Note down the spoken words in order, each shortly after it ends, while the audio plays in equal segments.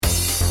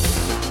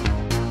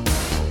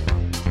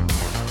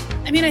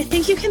I mean, I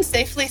think you can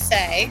safely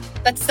say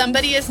that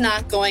somebody is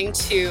not going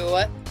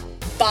to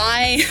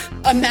buy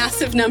a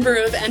massive number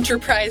of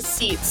enterprise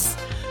seats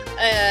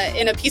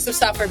in a piece of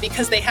software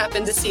because they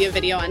happen to see a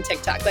video on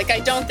TikTok. Like,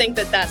 I don't think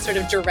that sort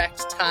of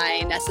direct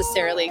tie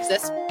necessarily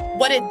exists.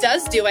 What it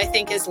does do, I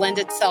think, is lend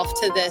itself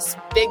to this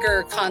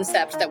bigger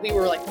concept that we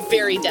were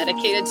very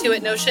dedicated to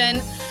at Notion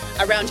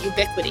around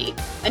ubiquity.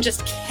 And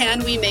just,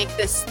 can we make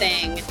this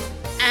thing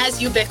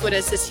as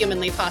ubiquitous as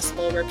humanly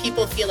possible, where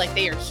people feel like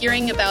they are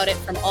hearing about it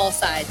from all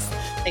sides?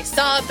 They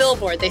saw a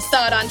billboard, they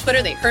saw it on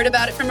Twitter, they heard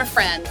about it from a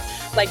friend.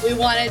 We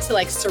wanted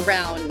to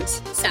surround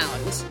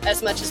sound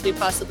as much as we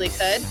possibly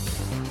could.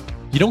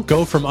 You don't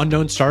go from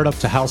unknown startup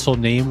to household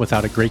name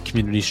without a great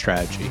community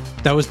strategy.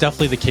 That was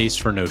definitely the case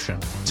for Notion.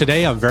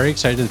 Today, I'm very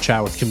excited to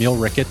chat with Camille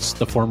Ricketts,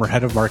 the former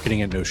head of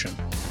marketing at Notion.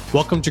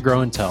 Welcome to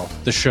Grow and Tell,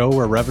 the show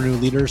where revenue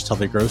leaders tell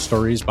their growth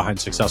stories behind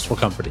successful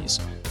companies.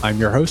 I'm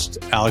your host,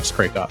 Alex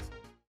Krakoff.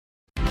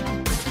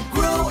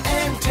 Grow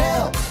and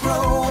tell,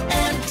 grow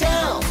and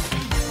tell.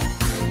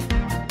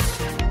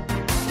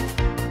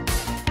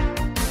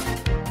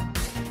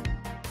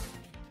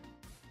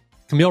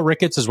 Camille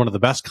Ricketts is one of the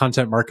best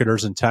content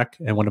marketers in tech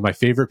and one of my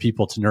favorite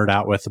people to nerd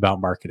out with about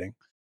marketing.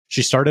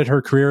 She started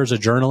her career as a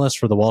journalist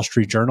for the Wall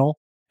Street Journal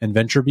and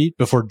VentureBeat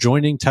before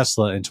joining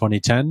Tesla in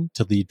 2010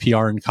 to lead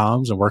PR and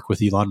comms and work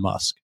with Elon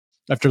Musk.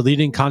 After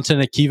leading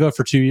content at Kiva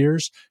for 2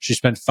 years, she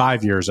spent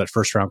 5 years at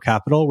First Round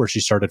Capital, where she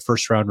started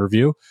First Round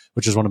Review,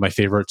 which is one of my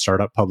favorite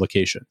startup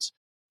publications.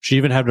 She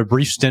even had a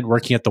brief stint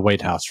working at the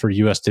White House for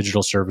U.S.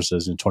 Digital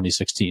Services in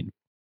 2016.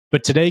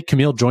 But today,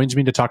 Camille joins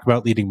me to talk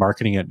about leading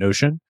marketing at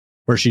Notion,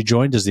 where she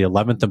joined as the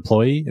 11th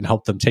employee and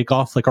helped them take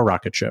off like a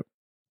rocket ship.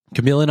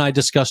 Camille and I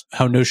discussed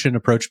how Notion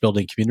approached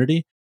building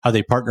community, how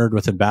they partnered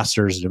with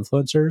ambassadors and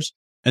influencers,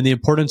 and the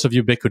importance of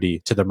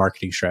ubiquity to their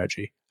marketing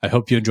strategy. I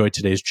hope you enjoyed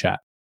today's chat.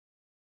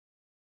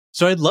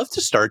 So I'd love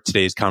to start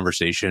today's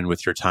conversation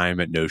with your time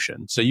at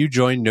Notion. So you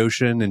joined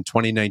Notion in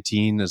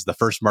 2019 as the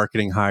first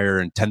marketing hire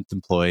and 10th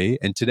employee.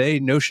 And today,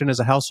 Notion is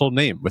a household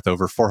name with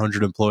over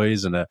 400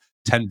 employees and a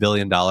 $10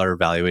 billion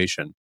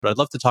valuation. But I'd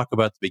love to talk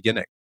about the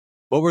beginning.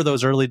 What were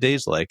those early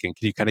days like? And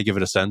can you kind of give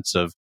it a sense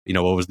of,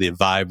 what was the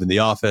vibe in the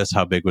office?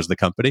 How big was the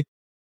company?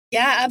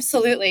 Yeah,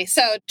 absolutely.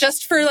 So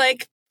just for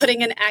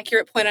putting an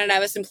accurate point on it, I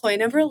was employee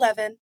number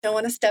 11. Don't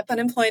want to step on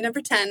employee number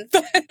 10.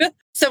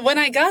 So when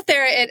I got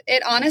there,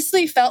 it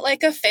honestly felt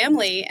like a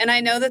family. And I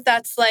know that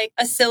that's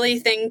a silly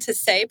thing to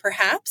say,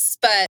 perhaps.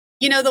 But,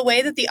 the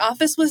way that the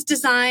office was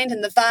designed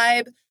and the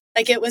vibe,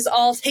 it was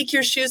all take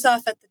your shoes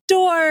off at the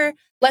door.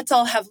 Let's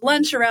all have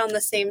lunch around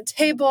the same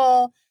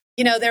table.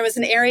 There was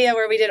an area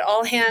where we did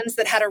all hands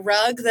that had a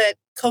rug that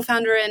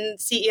co-founder and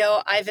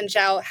CEO Ivan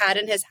Zhao had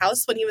in his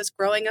house when he was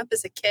growing up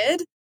as a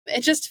kid.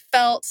 It just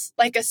felt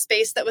like a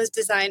space that was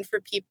designed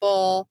for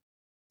people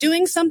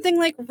doing something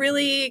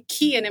really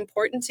key and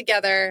important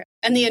together.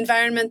 And the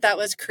environment that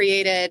was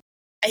created,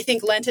 I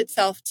think, lent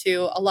itself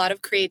to a lot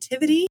of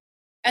creativity.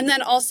 And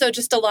then also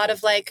just a lot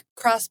of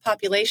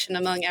cross-population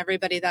among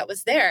everybody that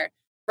was there,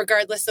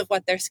 regardless of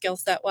what their skill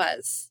set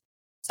was.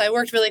 So I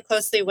worked really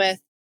closely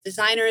with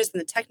designers and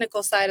the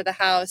technical side of the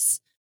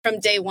house from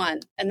day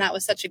one. And that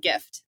was such a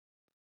gift.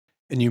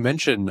 And you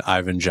mentioned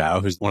Ivan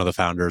Zhao, who's one of the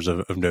founders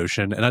of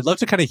Notion. And I'd love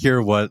to kind of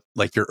hear what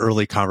your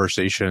early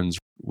conversations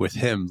with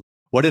him.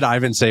 What did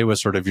Ivan say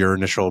was sort of your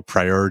initial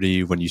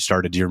priority when you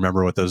started? Do you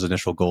remember what those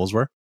initial goals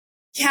were?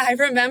 Yeah, I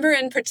remember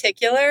in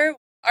particular,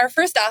 our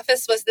first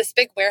office was this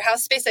big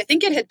warehouse space. I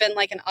think it had been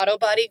an auto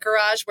body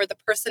garage where the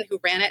person who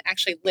ran it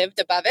actually lived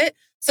above it.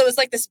 So it was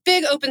this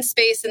big open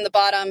space in the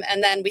bottom.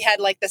 And then we had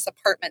this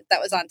apartment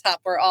that was on top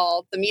where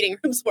all the meeting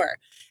rooms were.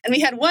 And we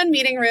had one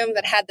meeting room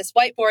that had this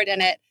whiteboard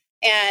in it.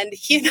 And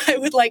he and I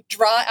would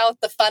draw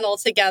out the funnel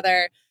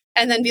together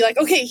and then be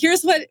okay,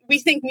 here's what we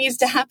think needs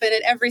to happen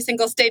at every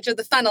single stage of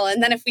the funnel.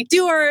 And then if we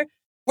do our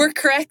work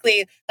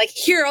correctly,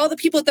 here, all the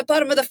people at the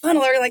bottom of the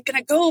funnel are going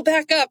to go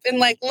back up and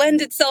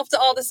lend itself to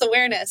all this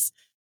awareness.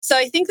 So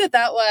I think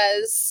that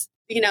was,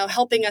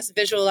 helping us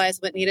visualize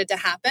what needed to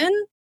happen,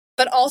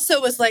 but also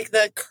was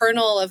the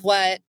kernel of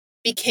what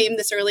became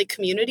this early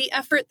community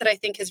effort that I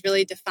think has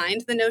really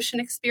defined the Notion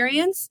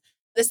experience.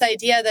 This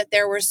idea that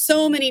there were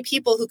so many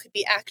people who could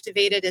be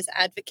activated as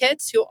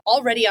advocates who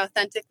already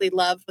authentically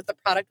loved what the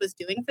product was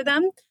doing for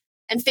them,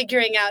 and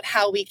figuring out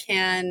how we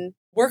can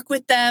work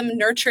with them,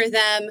 nurture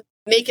them,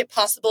 make it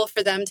possible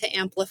for them to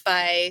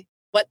amplify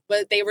what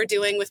they were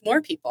doing with more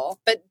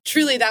people. But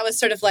truly, that was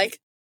sort of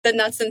the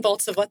nuts and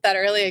bolts of what that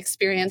early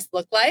experience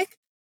looked like.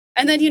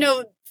 And then,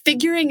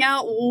 figuring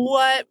out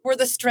what were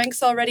the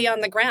strengths already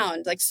on the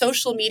ground.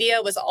 Social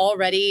media was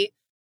already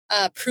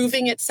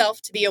proving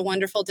itself to be a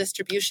wonderful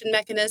distribution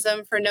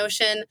mechanism for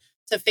Notion.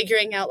 So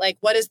figuring out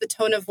what is the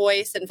tone of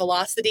voice and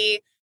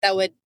velocity that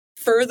would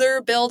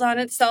further build on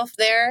itself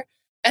there.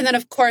 And then,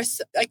 of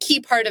course, a key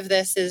part of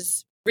this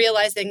is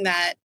realizing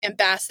that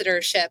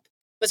ambassadorship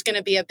was going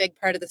to be a big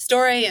part of the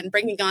story, and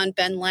bringing on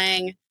Ben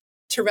Lang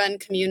to run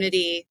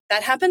community.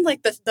 That happened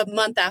the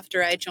month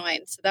after I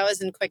joined. So that was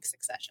in quick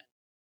succession.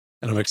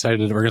 And I'm excited.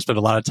 We're going to spend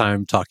a lot of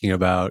time talking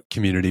about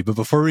community. But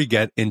before we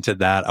get into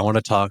that, I want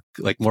to talk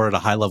like more at a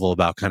high level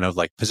about kind of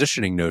like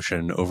positioning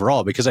Notion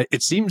overall, because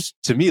it seems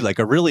to me like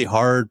a really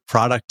hard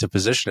product to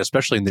position,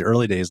 especially in the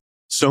early days.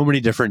 So many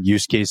different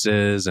use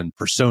cases and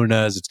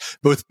personas. It's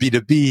both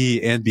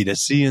B2B and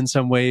B2C in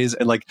some ways.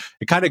 And like,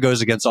 it kind of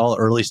goes against all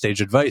early stage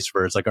advice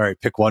where it's like, all right,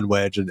 pick one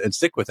wedge and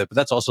stick with it. But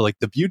that's also like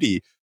the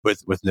beauty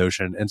with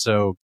Notion. And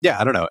so, yeah,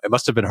 I don't know. It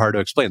must have been hard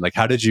to explain. Like,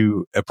 how did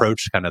you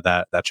approach kind of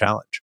that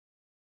challenge?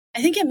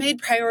 I think it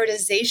made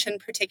prioritization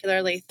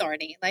particularly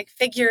thorny, like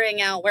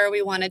figuring out where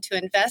we wanted to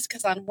invest.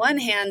 Because on one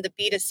hand, the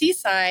B2C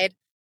side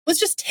was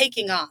just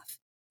taking off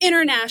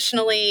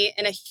internationally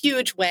in a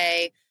huge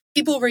way.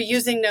 People were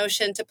using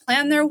Notion to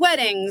plan their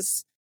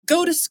weddings,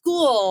 go to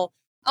school,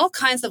 all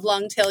kinds of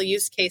long tail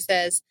use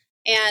cases.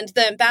 And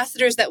the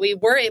ambassadors that we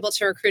were able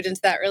to recruit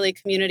into that early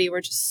community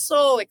were just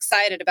so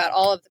excited about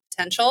all of the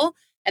potential.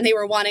 And they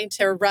were wanting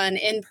to run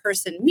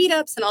in-person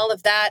meetups and all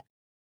of that.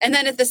 And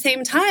then at the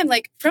same time,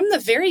 like from the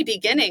very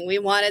beginning, we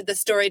wanted the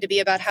story to be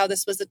about how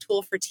this was a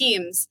tool for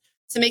teams.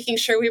 So making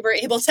sure we were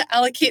able to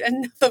allocate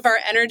enough of our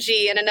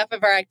energy and enough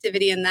of our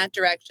activity in that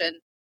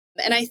direction.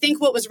 And I think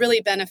what was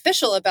really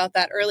beneficial about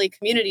that early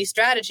community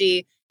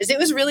strategy is it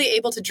was really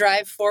able to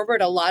drive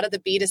forward a lot of the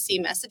B2C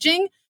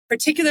messaging,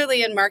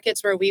 particularly in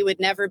markets where we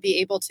would never be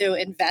able to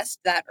invest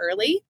that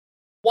early,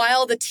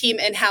 while the team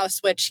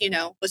in-house, which,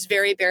 was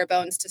very bare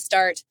bones to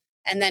start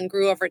and then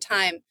grew over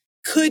time,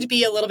 could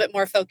be a little bit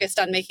more focused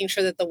on making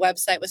sure that the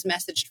website was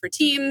messaged for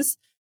teams,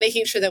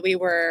 making sure that we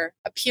were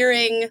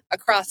appearing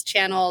across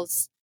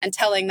channels and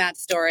telling that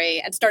story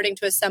and starting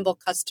to assemble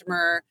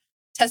customer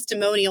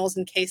testimonials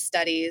and case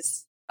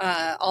studies,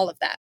 all of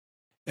that.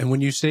 And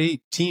when you say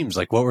teams,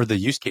 like what were the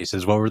use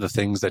cases? What were the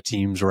things that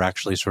teams were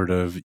actually sort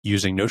of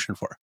using Notion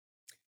for?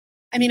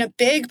 I mean, a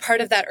big part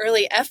of that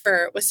early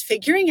effort was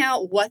figuring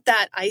out what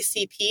that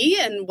ICP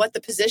and what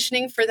the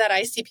positioning for that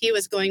ICP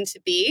was going to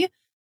be.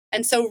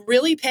 And so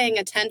really paying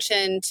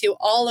attention to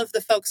all of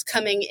the folks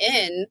coming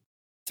in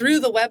through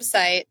the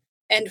website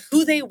and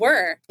who they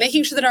were,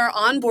 making sure that our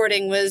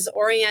onboarding was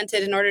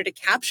oriented in order to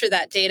capture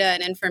that data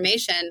and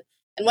information.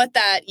 And what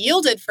that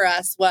yielded for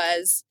us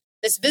was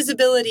this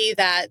visibility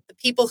that the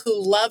people who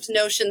loved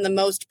Notion the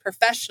most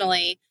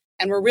professionally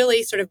and were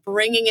really sort of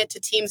bringing it to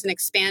teams and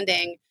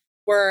expanding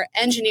were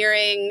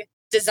engineering,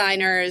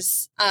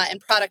 designers, and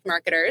product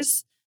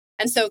marketers.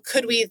 And so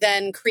could we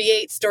then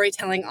create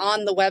storytelling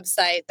on the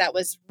website that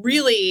was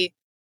really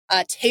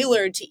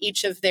tailored to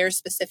each of their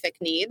specific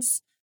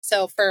needs?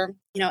 So for,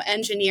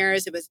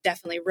 engineers, it was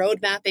definitely road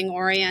mapping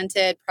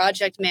oriented,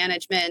 project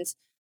management.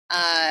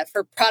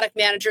 For product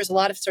managers, a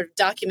lot of sort of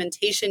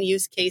documentation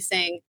use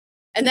casing.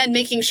 And then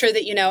making sure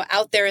that,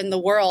 out there in the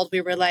world,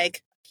 we were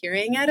like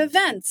appearing at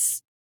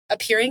events,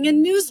 appearing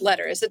in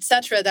newsletters, et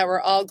cetera, that were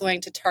all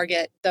going to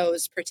target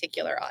those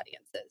particular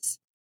audiences.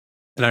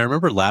 And I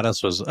remember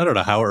Lattice was, I don't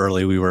know how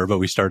early we were, but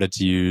we started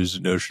to use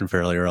Notion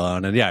fairly early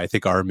on. And yeah, I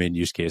think our main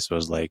use case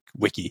was like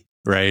Wiki,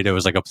 right? It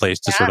was like a place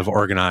to sort of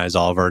organize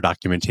all of our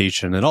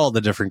documentation and all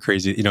the different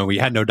crazy, we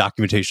had no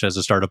documentation as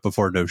a startup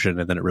before Notion.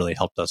 And then it really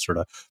helped us sort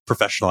of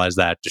professionalize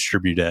that,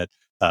 distribute it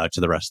to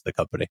the rest of the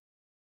company.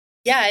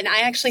 Yeah. And I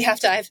actually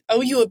I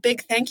owe you a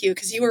big thank you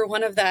because you were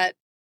one of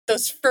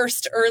those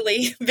first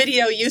early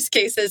video use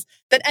cases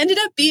that ended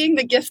up being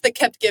the gift that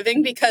kept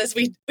giving, because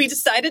we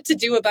decided to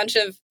do a bunch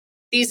of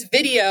these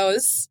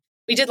videos.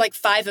 We did like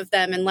 5 of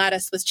them, and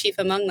Lattice was chief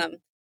among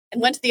them,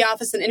 and went to the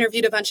office and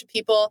interviewed a bunch of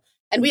people.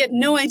 And we had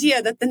no idea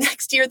that the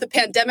next year the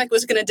pandemic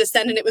was going to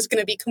descend and it was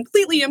going to be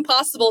completely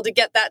impossible to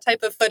get that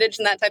type of footage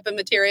and that type of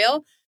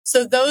material.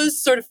 So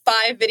those sort of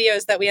 5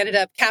 videos that we ended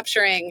up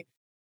capturing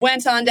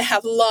went on to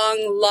have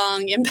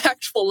long,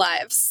 impactful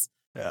lives.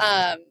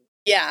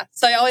 Yeah.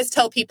 So I always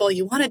tell people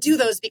you want to do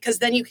those because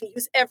then you can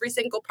use every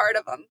single part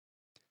of them.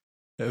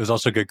 It was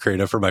also good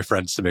creative for my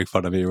friends to make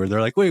fun of me where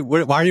they're like, wait,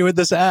 why are you in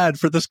this ad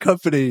for this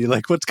company?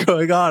 Like, what's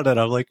going on? And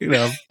I'm like,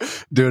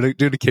 doing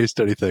a case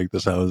study thing.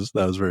 That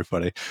was very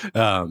funny.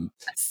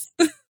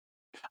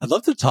 I'd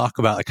love to talk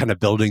about like kind of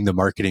building the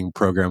marketing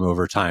program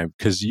over time,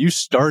 because you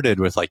started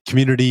with like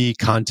community,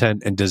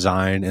 content, and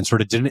design, and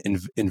sort of didn't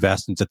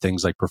invest into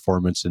things like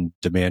performance and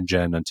demand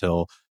gen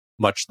until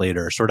much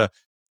later. Sort of,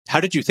 how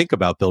did you think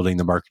about building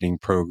the marketing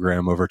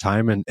program over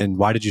time, and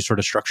why did you sort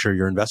of structure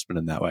your investment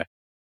in that way?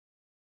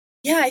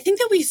 Yeah, I think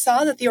that we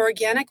saw that the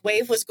organic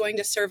wave was going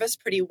to serve us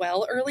pretty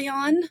well early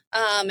on.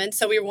 And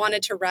so we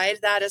wanted to ride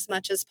that as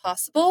much as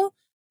possible.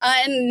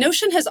 And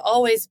Notion has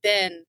always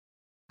been,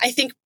 I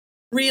think,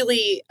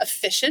 really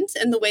efficient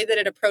in the way that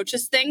it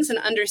approaches things and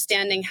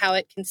understanding how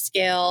it can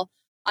scale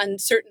on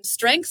certain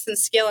strengths and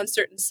scale on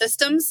certain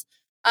systems.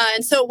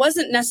 And so it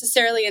wasn't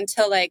necessarily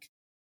until like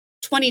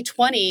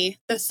 2020,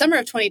 the summer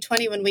of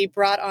 2020, when we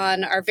brought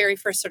on our very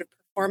first sort of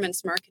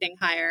performance marketing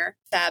hire,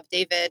 Fab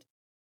David.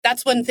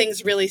 That's when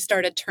things really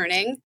started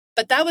turning.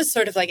 But that was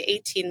sort of like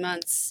 18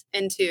 months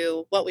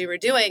into what we were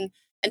doing.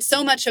 And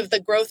so much of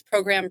the growth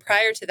program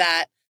prior to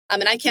that,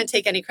 and I can't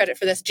take any credit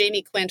for this,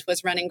 Jamie Quint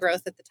was running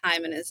growth at the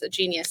time and is a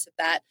genius at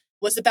that.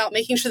 was about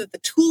making sure that the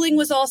tooling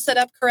was all set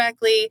up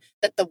correctly,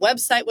 that the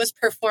website was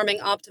performing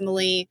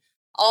optimally,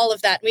 all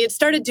of that. We had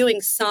started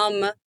doing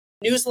some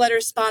newsletter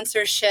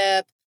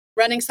sponsorship,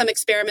 running some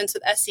experiments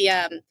with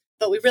SEM,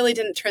 but we really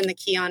didn't turn the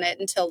key on it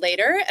until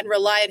later and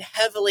relied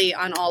heavily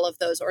on all of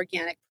those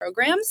organic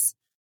programs.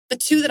 The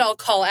two that I'll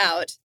call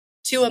out,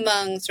 two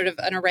among sort of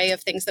an array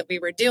of things that we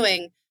were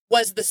doing,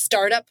 was the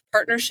startup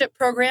partnership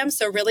program.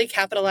 So really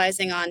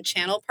capitalizing on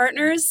channel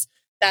partners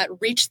that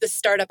reach the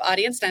startup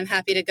audience. And I'm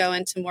happy to go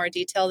into more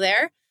detail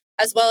there,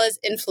 as well as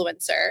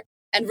influencer,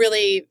 and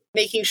really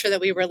making sure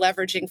that we were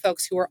leveraging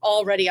folks who were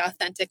already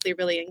authentically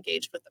really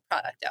engaged with the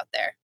product out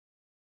there.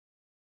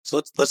 So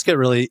let's get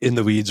really in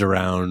the weeds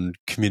around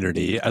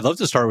community. I'd love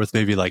to start with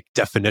maybe like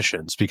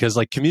definitions, because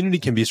like community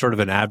can be sort of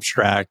an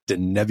abstract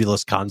and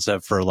nebulous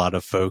concept for a lot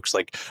of folks.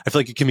 Like I feel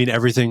like it can mean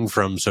everything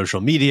from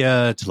social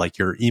media to like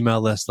your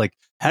email list. Like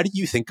how do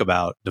you think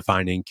about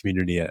defining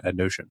community at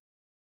Notion?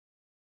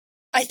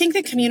 I think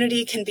that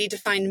community can be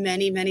defined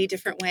many, many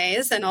different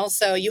ways. And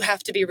also you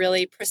have to be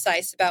really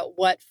precise about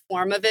what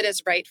form of it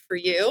is right for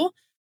you.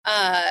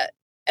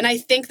 And I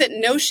think that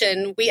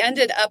Notion, we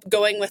ended up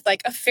going with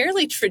like a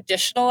fairly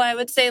traditional, I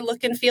would say,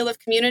 look and feel of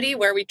community,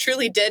 where we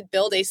truly did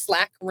build a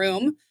Slack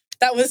room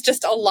that was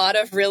just a lot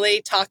of really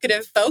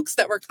talkative folks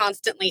that were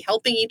constantly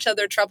helping each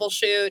other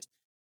troubleshoot,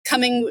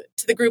 coming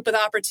to the group with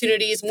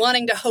opportunities,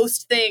 wanting to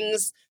host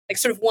things, like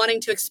sort of wanting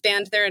to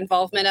expand their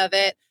involvement of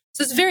it.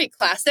 So it's very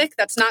classic.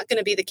 That's not going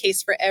to be the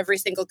case for every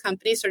single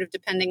company, sort of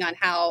depending on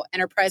how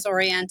enterprise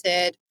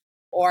oriented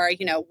or,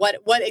 you know, what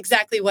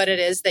it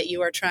is that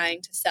you are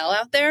trying to sell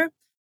out there.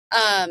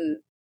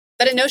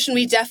 But at Notion,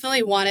 we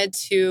definitely wanted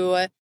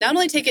to not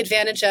only take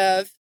advantage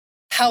of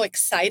how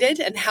excited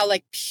and how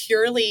like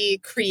purely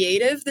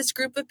creative this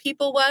group of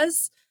people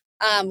was,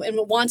 and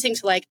wanting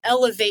to like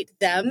elevate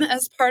them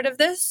as part of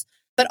this,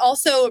 but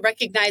also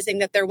recognizing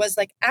that there was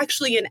like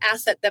actually an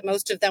asset that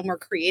most of them were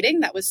creating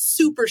that was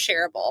super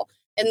shareable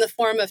in the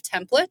form of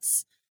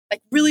templates.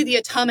 Like really the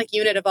atomic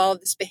unit of all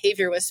of this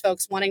behavior was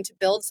folks wanting to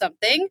build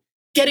something,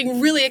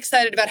 getting really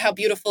excited about how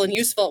beautiful and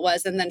useful it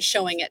was, and then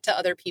showing it to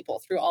other people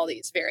through all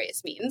these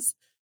various means.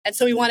 And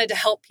so we wanted to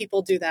help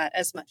people do that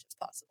as much as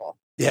possible.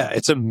 Yeah,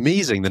 it's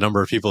amazing the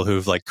number of people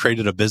who've like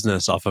created a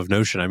business off of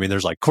Notion. I mean,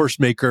 there's like course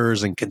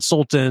makers and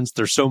consultants.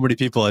 There's so many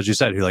people, as you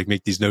said, who like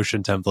make these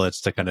Notion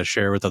templates to kind of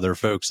share with other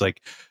folks.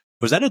 Like,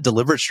 was that a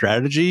deliberate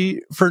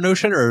strategy for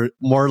Notion or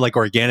more like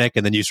organic,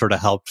 and then you sort of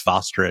helped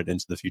foster it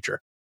into the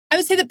future? I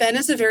would say that Ben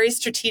is a very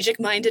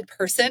strategic-minded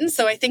person.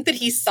 So I think that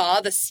he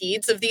saw the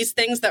seeds of these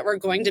things that were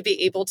going to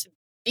be able to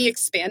be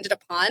expanded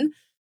upon.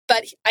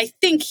 But I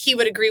think he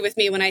would agree with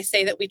me when I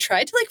say that we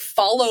tried to like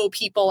follow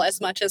people as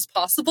much as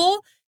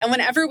possible. And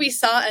whenever we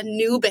saw a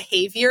new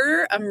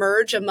behavior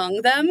emerge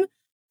among them,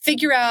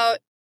 figure out,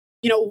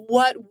 you know,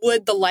 what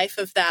would the life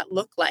of that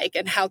look like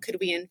and how could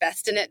we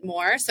invest in it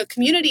more? So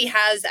community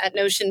has at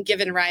Notion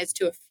given rise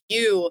to a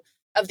few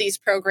of these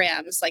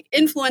programs, like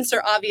influencer,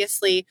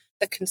 obviously,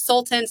 the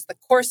consultants, the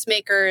course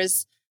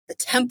makers, the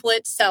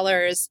template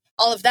sellers,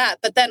 all of that.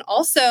 But then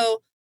also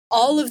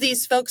all of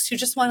these folks who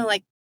just want to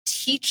like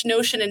teach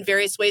Notion in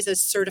various ways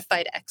as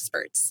certified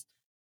experts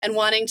and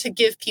wanting to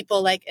give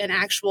people like an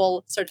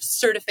actual sort of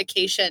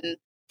certification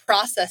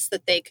process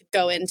that they could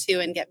go into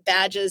and get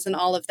badges and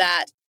all of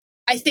that.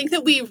 I think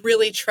that we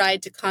really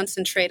tried to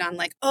concentrate on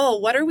like, oh,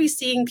 what are we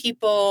seeing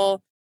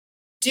people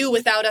do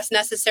without us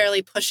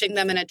necessarily pushing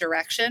them in a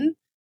direction?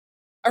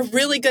 A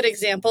really good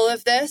example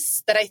of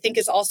this that I think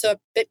is also a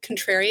bit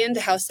contrarian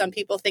to how some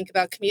people think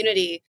about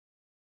community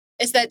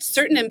is that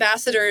certain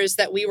ambassadors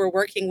that we were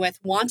working with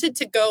wanted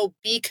to go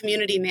be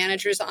community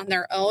managers on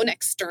their own,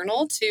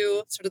 external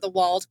to sort of the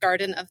walled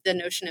garden of the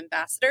Notion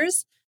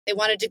ambassadors. They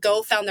wanted to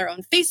go found their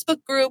own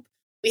Facebook group.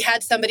 We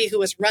had somebody who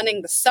was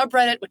running the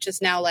subreddit, which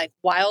is now like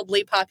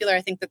wildly popular.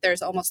 I think that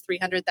there's almost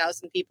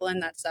 300,000 people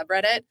in that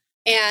subreddit,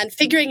 and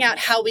figuring out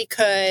how we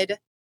could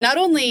not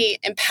only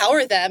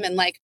empower them and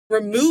like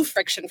remove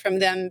friction from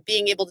them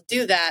being able to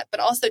do that,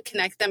 but also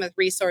connect them with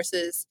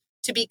resources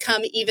to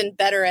become even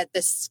better at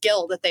this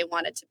skill that they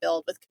wanted to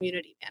build with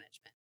community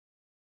management.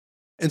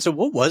 And so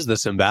what was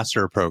this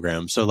ambassador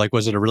program? So like,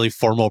 was it a really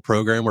formal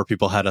program where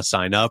people had to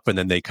sign up and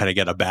then they kind of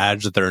get a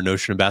badge that they're a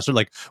Notion ambassador?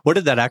 Like, what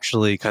did that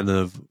actually kind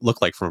of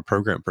look like from a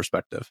program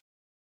perspective?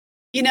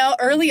 You know,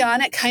 early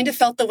on, it kind of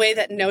felt the way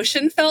that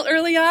Notion felt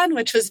early on,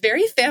 which was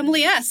very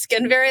family-esque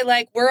and very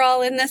like, we're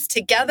all in this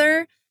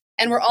together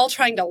and we're all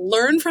trying to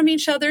learn from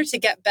each other to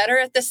get better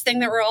at this thing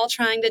that we're all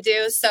trying to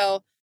do.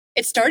 So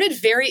it started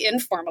very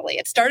informally.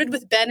 It started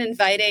with Ben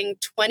inviting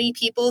 20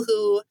 people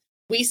who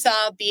we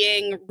saw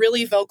being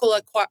really vocal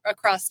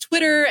across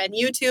Twitter and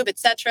YouTube,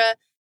 etc.,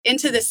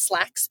 into this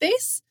Slack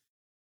space.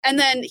 And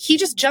then he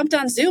just jumped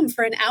on Zoom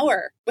for an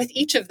hour with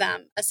each of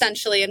them,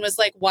 essentially, and was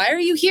like, why are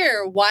you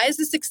here? Why is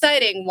this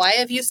exciting? Why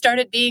have you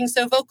started being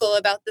so vocal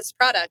about this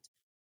product?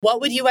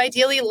 What would you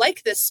ideally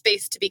like this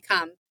space to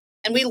become?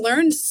 And we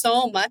learned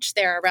so much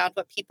there around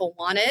what people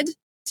wanted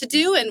to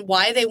do and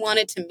why they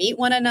wanted to meet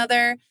one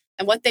another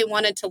and what they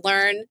wanted to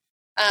learn.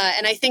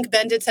 And I think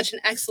Ben did such an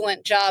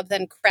excellent job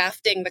then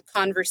crafting the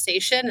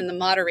conversation and the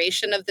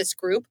moderation of this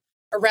group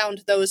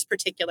around those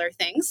particular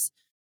things.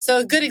 So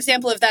a good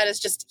example of that is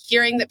just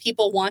hearing that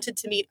people wanted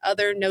to meet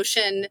other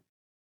Notion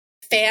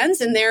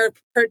fans in their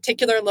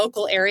particular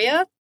local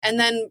area, and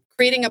then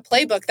creating a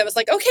playbook that was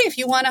like, okay, if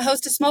you want to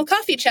host a small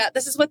coffee chat,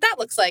 this is what that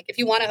looks like. If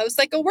you want to host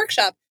like a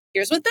workshop,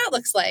 here's what that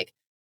looks like.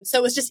 So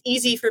it was just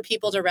easy for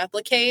people to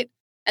replicate,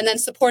 and then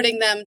supporting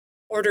them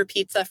order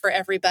pizza for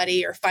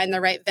everybody or find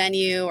the right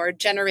venue or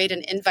generate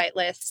an invite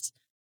list,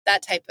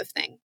 that type of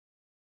thing.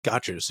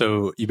 Gotcha.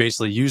 So you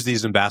basically use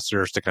these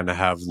ambassadors to kind of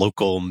have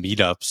local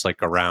meetups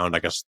like around, I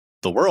guess,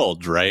 the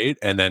world, right?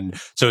 And then,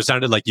 so it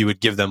sounded like you would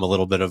give them a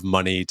little bit of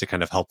money to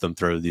kind of help them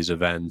through these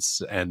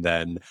events. And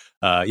then,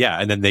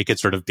 and then they could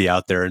sort of be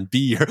out there and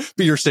be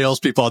your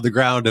salespeople on the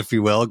ground, if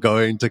you will,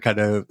 going to kind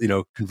of,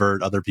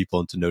 convert other people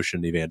into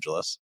Notion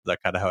evangelists. Is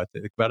that kind of how I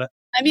think about it?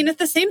 I mean, at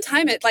the same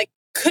time, it like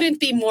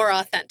couldn't be more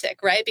authentic,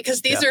 right?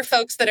 Because these are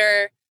folks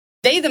that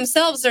they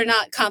themselves are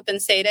not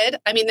compensated.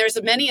 I mean, there's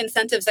many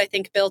incentives, I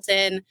think, built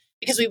in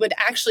because we would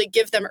actually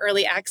give them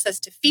early access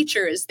to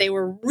features. They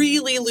were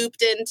really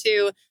looped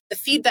into the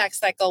feedback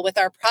cycle with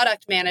our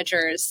product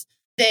managers.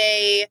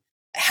 They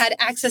had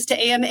access to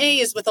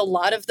AMAs with a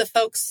lot of the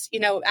folks,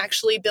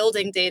 actually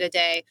building day to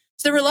day.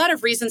 So there were a lot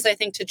of reasons, I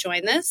think, to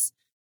join this.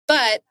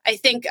 But I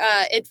think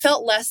it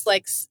felt less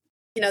like,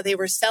 they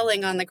were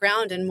selling on the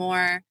ground and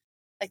more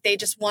like they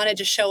just wanted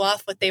to show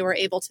off what they were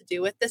able to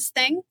do with this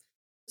thing.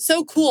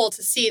 So cool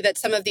to see that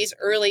some of these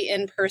early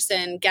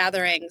in-person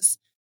gatherings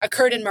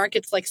occurred in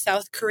markets like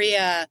South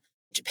Korea,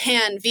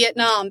 Japan,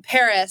 Vietnam,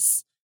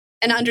 Paris,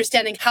 and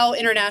understanding how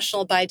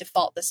international by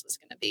default this was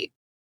going to be.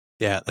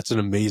 Yeah, that's an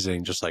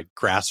amazing, just like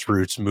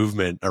grassroots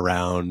movement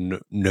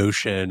around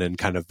Notion and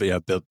kind of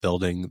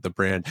building the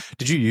brand.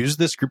 Did you use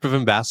this group of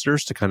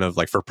ambassadors to kind of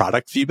like for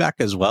product feedback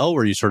as well?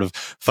 Were you sort of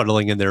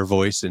funneling in their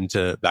voice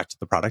back to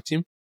the product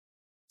team?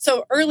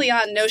 So early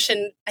on,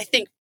 Notion, I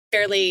think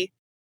fairly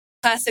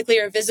classically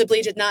or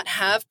visibly did not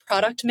have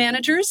product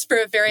managers for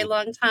a very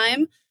long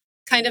time.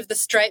 Kind of the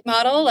Stripe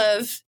model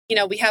of,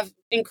 we have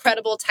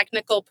incredible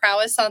technical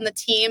prowess on the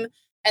team,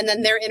 and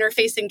then they're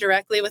interfacing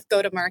directly with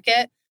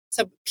go-to-market.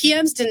 So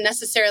PMs didn't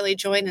necessarily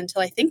join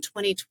until I think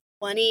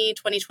 2020,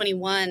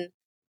 2021.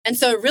 And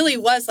so it really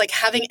was like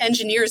having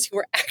engineers who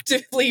were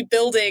actively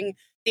building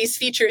these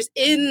features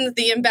in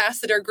the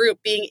ambassador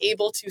group, being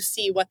able to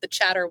see what the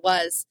chatter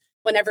was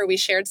whenever we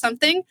shared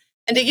something.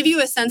 And to give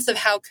you a sense of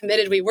how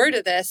committed we were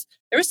to this,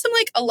 there was some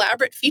like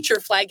elaborate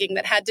feature flagging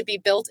that had to be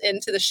built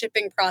into the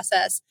shipping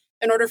process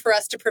in order for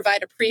us to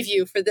provide a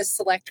preview for this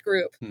select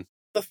group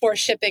before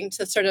shipping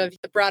to sort of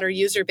the broader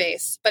user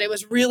base. But it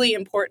was really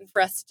important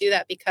for us to do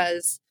that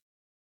because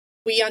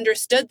we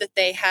understood that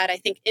they had, I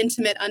think,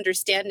 intimate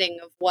understanding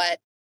of what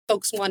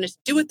folks wanted to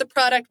do with the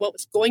product, what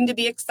was going to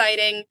be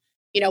exciting,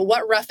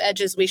 what rough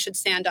edges we should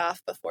sand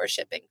off before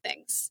shipping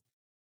things.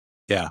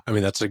 Yeah, I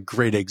mean, that's a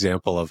great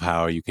example of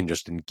how you can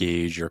just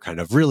engage your kind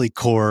of really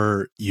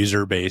core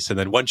user base. And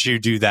then once you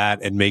do that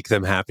and make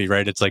them happy,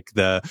 right? It's like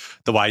the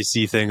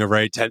YC thing of,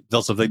 right,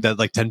 build something that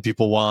like 10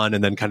 people want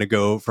and then kind of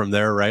go from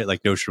there, right?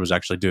 Like Notion was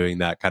actually doing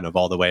that kind of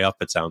all the way up,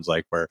 it sounds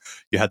like, where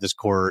you had this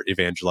core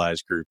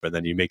evangelized group and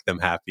then you make them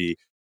happy,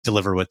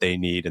 deliver what they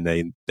need, and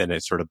then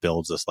it sort of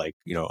builds this like,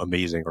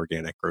 amazing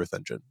organic growth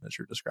engine as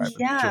you're describing.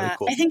 Yeah, it's really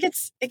cool. I think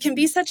it can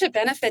be such a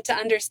benefit to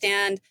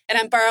understand, and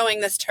I'm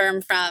borrowing this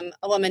term from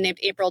a woman named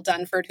April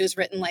Dunford, who's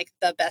written like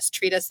the best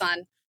treatise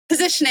on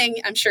positioning.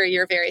 I'm sure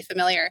you're very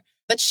familiar,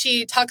 but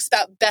she talks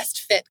about best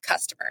fit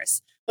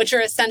customers, which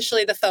are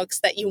essentially the folks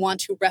that you want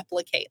to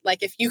replicate.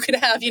 Like if you could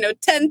have,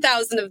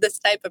 10,000 of this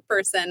type of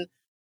person,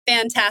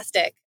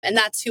 fantastic. And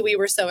that's who we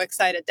were so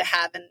excited to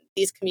have in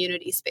these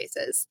community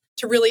spaces,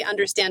 to really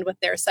understand what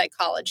their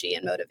psychology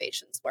and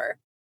motivations were.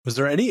 Was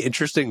there any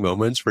interesting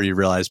moments where you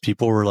realized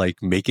people were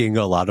like making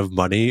a lot of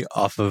money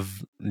off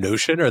of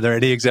Notion? Are there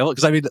any examples?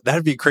 Because I mean,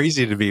 that'd be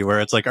crazy to me where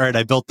it's like, all right,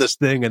 I built this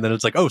thing and then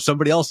it's like, oh,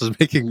 somebody else is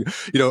making,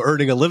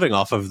 earning a living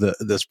off of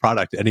this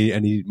product.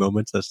 Any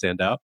moments that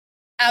stand out?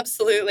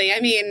 Absolutely. I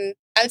mean,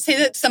 I would say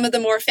that some of the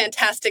more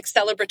fantastic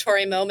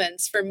celebratory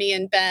moments for me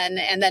and Ben,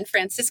 and then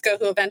Francisco,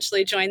 who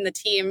eventually joined the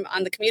team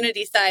on the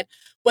community side,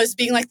 was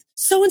being like,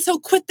 so-and-so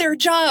quit their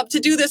job to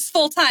do this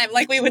full time.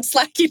 Like we would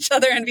Slack each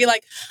other and be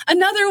like,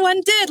 another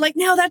one did. Like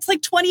now that's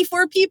like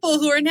 24 people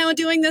who are now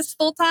doing this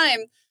full time.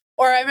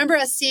 Or I remember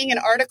us seeing an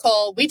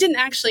article. We didn't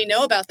actually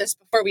know about this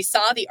before we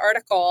saw the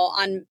article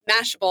on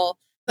Mashable.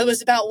 It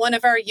was about one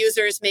of our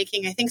users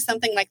making, I think,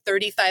 something like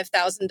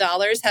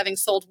 $35,000, having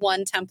sold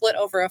one template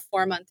over a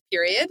 4-month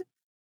period.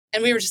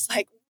 And we were just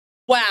like,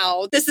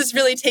 wow, this is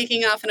really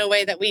taking off in a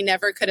way that we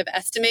never could have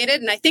estimated.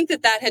 And I think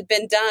that had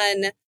been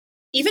done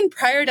even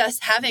prior to us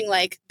having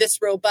like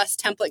this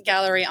robust template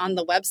gallery on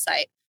the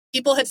website.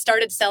 People had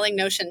started selling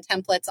Notion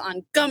templates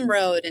on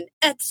Gumroad and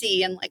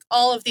Etsy and like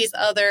all of these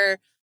other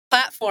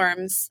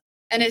platforms.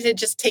 And it had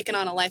just taken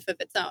on a life of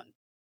its own.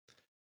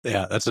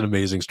 Yeah, that's an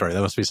amazing story.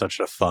 That must be such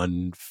a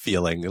fun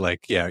feeling.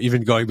 Like, yeah,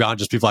 even going beyond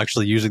just people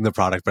actually using the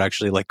product, but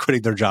actually like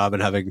quitting their job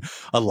and having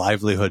a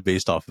livelihood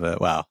based off of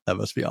it. Wow, that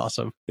must be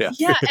awesome. Yeah.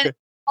 Yeah. And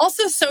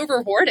also so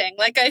rewarding.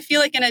 Like, I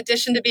feel like in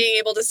addition to being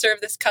able to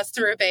serve this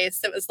customer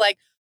base, it was like,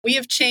 we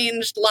have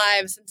changed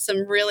lives in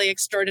some really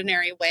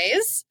extraordinary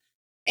ways.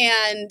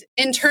 And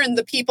in turn,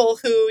 the people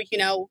who,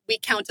 we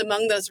count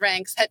among those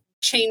ranks had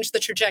changed the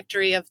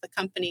trajectory of the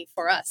company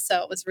for us.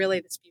 So it was really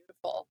this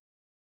beautiful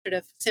sort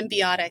of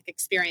symbiotic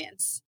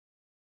experience.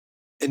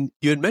 And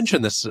you had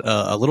mentioned this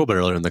a little bit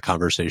earlier in the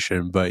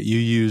conversation, but you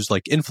use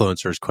like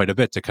influencers quite a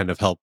bit to kind of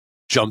help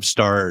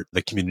jumpstart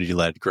the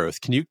community-led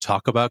growth. Can you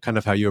talk about kind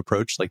of how you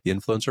approach like the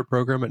influencer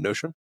program at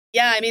Notion?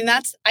 Yeah, I mean,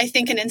 that's, I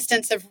think, an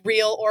instance of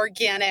real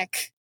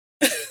organic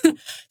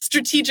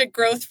strategic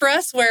growth for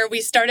us, where we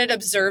started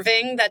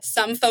observing that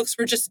some folks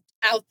were just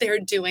out there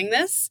doing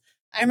this.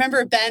 I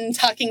remember Ben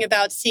talking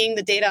about seeing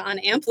the data on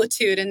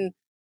amplitude, and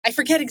I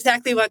forget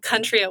exactly what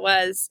country it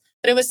was,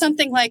 but it was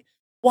something like,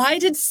 why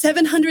did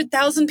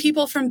 700,000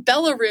 people from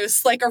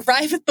Belarus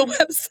arrive at the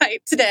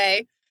website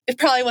today? It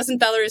probably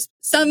wasn't Belarus,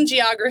 some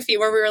geography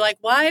where we were like,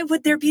 why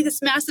would there be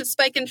this massive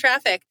spike in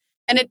traffic?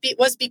 And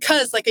was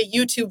because a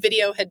YouTube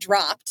video had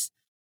dropped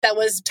that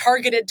was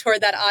targeted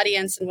toward that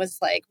audience and was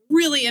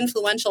really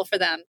influential for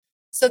them.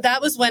 So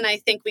that was when I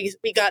think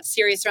we got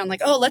serious around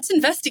let's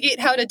investigate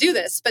how to do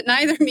this. But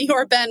neither me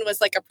or Ben was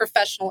a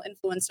professional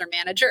influencer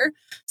manager.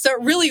 So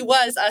it really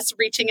was us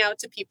reaching out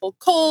to people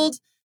cold,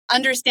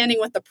 understanding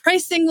what the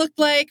pricing looked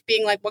like,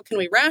 being what can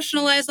we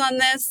rationalize on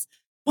this?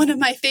 One of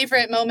my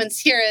favorite moments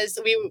here is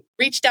we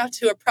reached out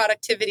to a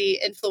productivity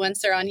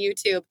influencer on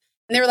YouTube,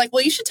 and they were like,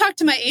 well, you should talk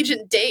to my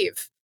agent,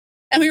 Dave.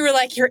 And we were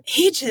like, your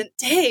agent,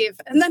 Dave?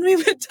 And then we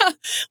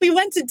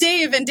went to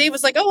Dave, and Dave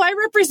was like, oh, I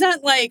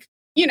represent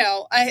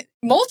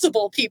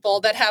multiple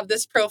people that have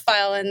this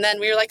profile. And then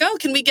we were like, oh,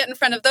 can we get in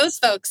front of those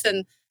folks?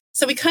 And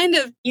so we kind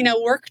of,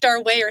 worked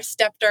our way or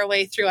stepped our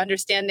way through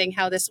understanding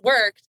how this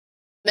worked.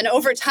 And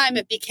over time,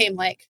 it became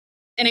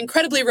an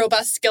incredibly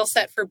robust skill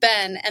set for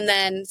Ben, and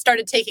then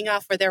started taking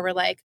off where there were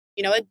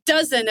a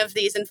dozen of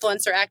these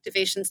influencer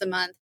activations a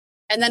month.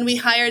 And then we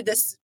hired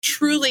this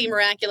truly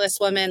miraculous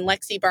woman,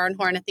 Lexi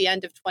Barnhorn, at the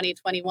end of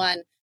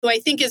 2021, who I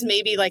think is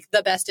maybe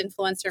the best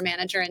influencer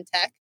manager in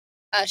tech.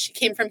 She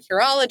came from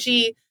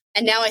Curology,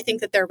 and now I think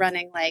that they're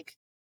running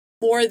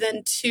more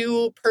than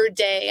 2 per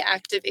day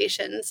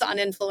activations on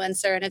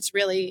influencer, and it's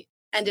really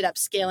ended up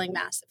scaling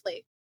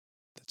massively.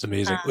 That's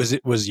amazing.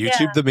 Was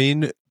YouTube the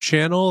main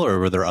channel, or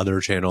were there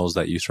other channels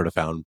that you sort of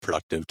found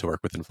productive to work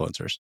with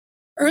influencers?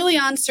 Early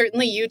on,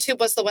 certainly YouTube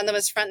was the one that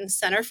was front and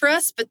center for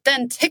us, but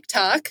then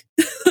TikTok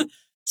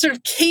sort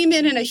of came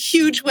in a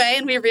huge way,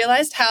 and we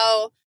realized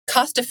how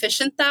cost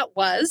efficient that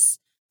was,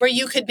 where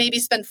you could maybe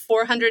spend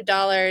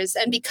 $400,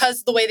 and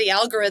because the way the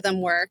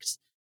algorithm worked,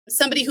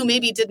 somebody who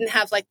maybe didn't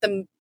have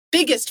the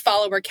biggest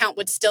follower count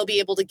would still be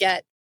able to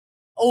get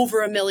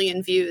over 1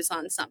 million views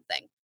on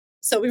something.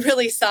 So we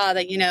really saw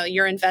that,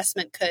 your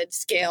investment could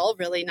scale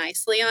really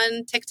nicely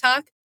on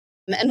TikTok.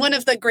 And one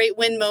of the great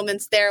win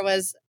moments there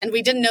was, and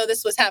we didn't know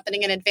this was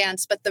happening in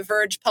advance, but The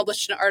Verge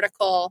published an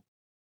article,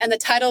 and the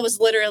title was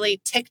literally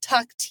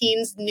TikTok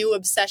Teens' New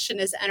Obsession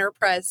is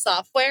Enterprise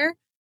Software.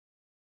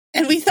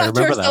 And we thought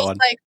to ourselves,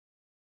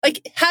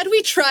 had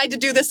we tried to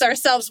do this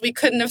ourselves, we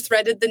couldn't have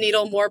threaded the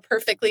needle more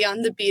perfectly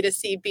on the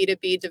B2C,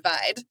 B2B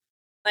divide.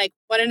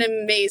 What an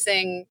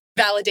amazing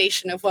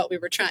validation of what we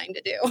were trying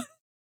to do.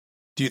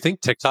 Do you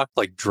think TikTok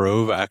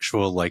drove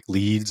actual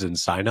leads and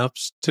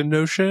signups to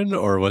Notion,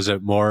 or was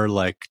it more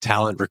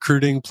talent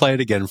recruiting played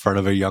again in front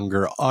of a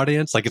younger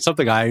audience? It's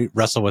something I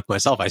wrestle with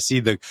myself. I see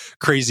the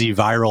crazy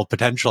viral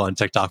potential on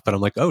TikTok, but I'm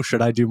like, oh,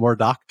 should I do more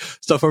doc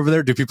stuff over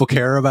there? Do people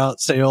care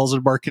about sales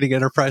and marketing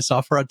enterprise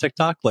software on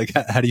TikTok?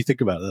 How do you think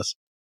about this?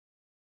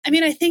 I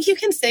mean, I think you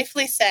can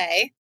safely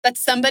say that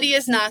somebody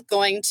is not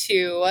going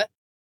to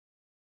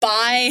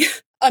buy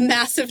a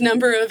massive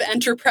number of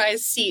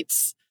enterprise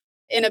seats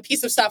in a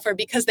piece of software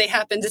because they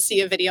happen to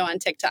see a video on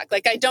TikTok.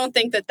 I don't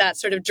think that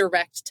sort of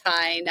direct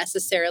tie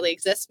necessarily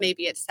exists.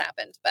 Maybe it's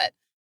happened, but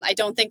I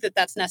don't think that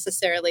that's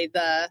necessarily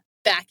the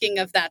backing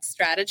of that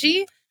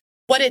strategy.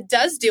 What it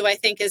does do, I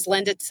think, is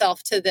lend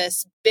itself to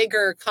this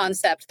bigger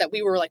concept that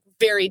we were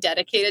very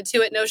dedicated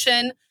to at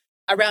Notion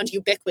around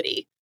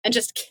ubiquity. And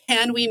just,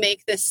 can we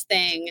make this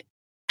thing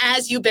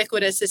as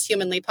ubiquitous as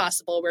humanly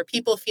possible, where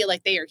people feel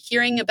like they are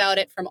hearing about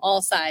it from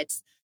all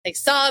sides? They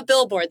saw a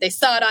billboard, they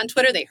saw it on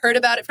Twitter, they heard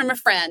about it from a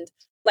friend.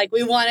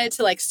 We wanted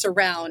to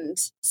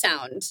surround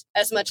sound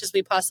as much as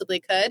we possibly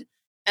could.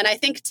 And I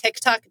think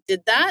TikTok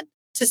did that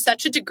to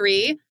such a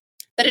degree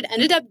that it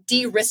ended up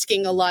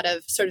de-risking a lot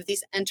of sort of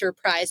these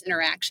enterprise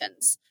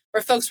interactions,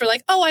 where folks were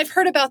like, oh, I've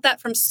heard about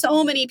that from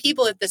so many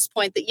people at this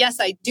point that yes,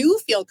 I do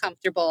feel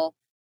comfortable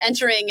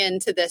entering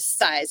into this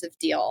size of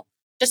deal,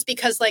 just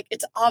because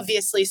it's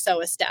obviously so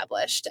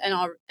established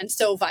and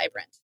so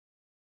vibrant.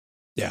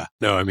 Yeah,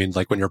 no, I mean,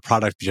 when your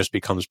product just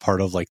becomes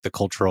part of the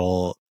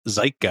cultural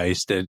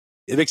zeitgeist,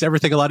 it makes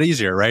everything a lot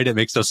easier, right? It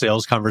makes those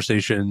sales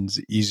conversations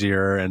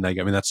easier. And like,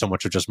 I mean, that's so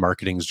much of just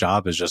marketing's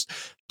job is just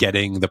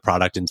getting the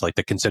product into like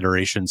the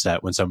consideration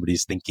set when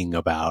somebody's thinking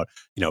about,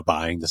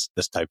 buying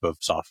this type of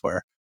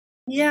software.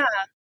 Yeah.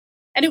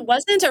 And it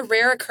wasn't a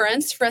rare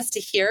occurrence for us to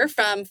hear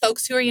from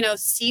folks who are,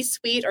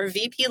 C-suite or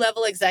VP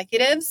level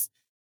executives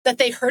that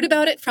they heard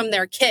about it from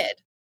their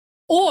kid,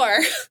 or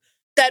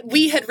that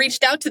we had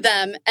reached out to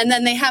them and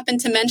then they happened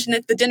to mention it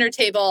at the dinner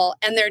table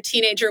and their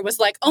teenager was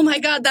like, "Oh my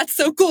God, that's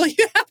so cool.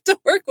 You have to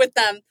work with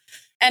them."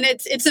 And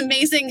it's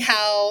amazing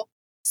how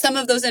some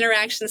of those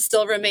interactions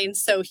still remain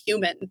so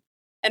human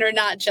and are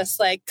not just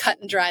like cut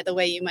and dry the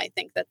way you might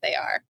think that they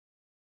are.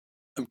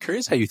 I'm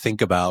curious how you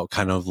think about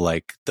kind of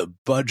like the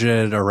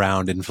budget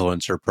around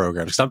influencer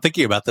programs. Because I'm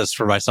thinking about this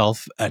for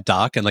myself at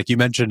Doc. And like you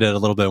mentioned it a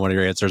little bit in one of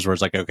your answers where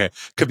it's like, okay,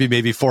 could be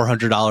maybe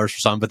 $400 for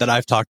some. But then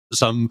I've talked to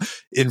some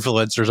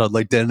influencers on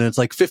LinkedIn and it's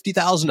like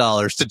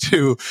 $50,000 to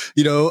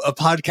do, a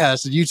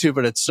podcast and YouTube,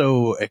 and it's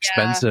so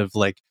expensive.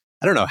 Like,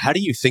 I don't know. How do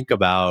you think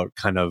about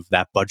kind of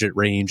that budget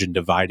range and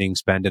dividing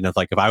spend? And if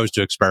I was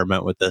to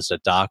experiment with this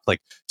at Doc, like,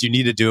 do you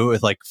need to do it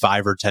with like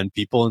 5 or 10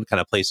 people and kind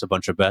of place a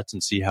bunch of bets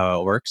and see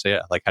how it works? So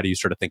yeah, like, how do you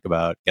sort of think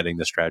about getting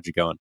this strategy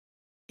going?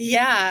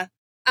 Yeah.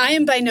 I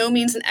am by no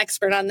means an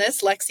expert on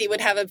this. Lexi would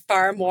have a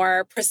far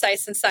more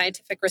precise and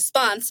scientific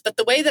response. But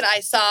the way that I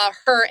saw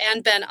her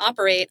and Ben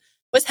operate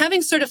was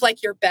having sort of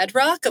like your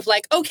bedrock of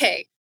like,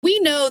 okay, we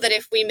know that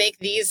if we make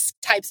these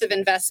types of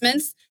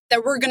investments,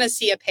 that we're going to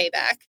see a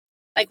payback.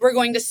 Like we're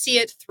going to see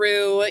it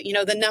through,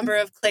 the number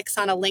of clicks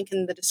on a link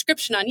in the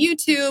description on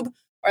YouTube,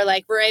 or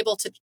like we're able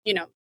to,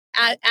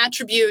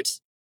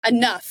 attribute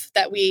enough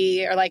that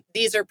we are like,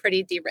 these are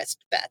pretty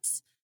de-risked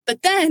bets.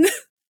 But then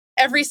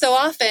every so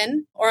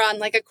often, or on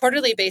like a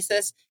quarterly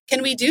basis,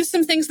 can we do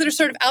some things that are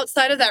sort of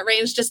outside of that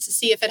range just to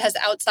see if it has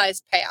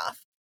outsized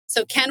payoff?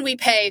 So can we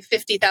pay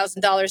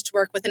 $50,000 to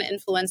work with an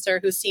influencer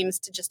who seems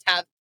to just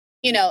have,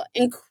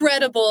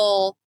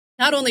 incredible,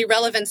 not only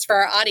relevance for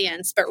our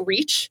audience, but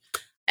reach,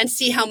 and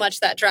see how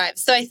much that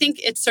drives. So I think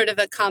it's sort of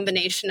a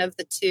combination of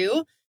the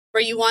two,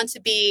 where you want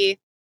to be,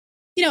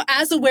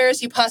 as aware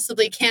as you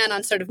possibly can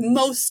on sort of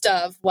most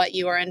of what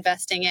you are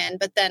investing in,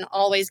 but then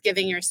always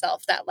giving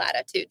yourself that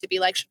latitude to be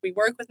like, should we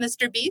work with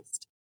Mr.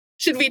 Beast?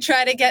 Should we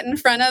try to get in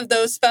front of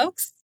those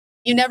folks?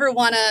 You never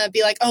want to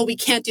be like, oh, we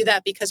can't do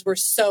that because we're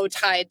so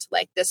tied to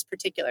like this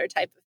particular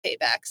type of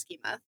payback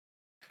schema.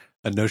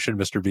 A Notion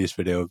Mr. Beast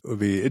video would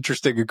be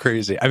interesting and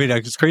crazy. I mean,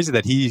 it's crazy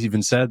that he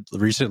even said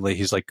recently,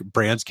 he's like,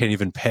 brands can't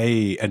even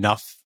pay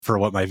enough for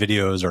what my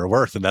videos are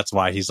worth. And that's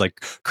why he's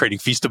like creating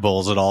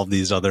Feastables and all of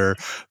these other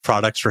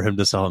products for him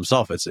to sell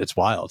himself. It's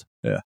wild.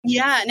 Yeah.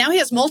 Yeah. Now he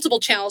has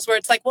multiple channels where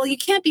it's like, well, you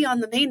can't be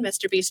on the main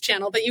Mr. Beast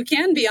channel, but you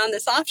can be on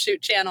this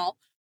offshoot channel.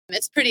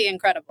 It's pretty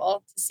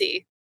incredible to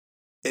see.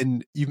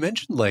 And you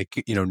mentioned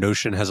like,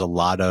 Notion has a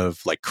lot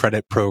of like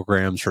credit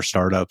programs for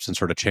startups and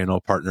sort of channel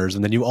partners.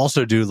 And then you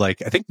also do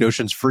like, I think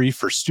Notion's free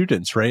for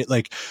students, right?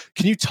 Like,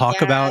 can you talk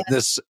about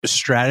this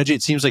strategy?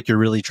 It seems like you're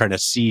really trying to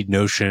seed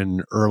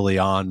Notion early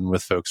on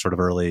with folks sort of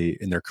early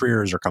in their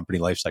careers or company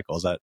life cycle.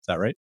 Is that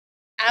right?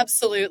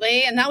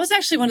 Absolutely. And that was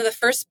actually one of the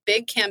first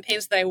big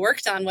campaigns that I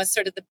worked on, was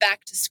sort of the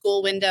back to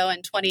school window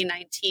in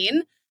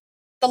 2019.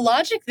 The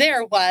logic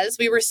there was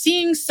we were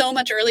seeing so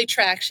much early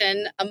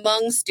traction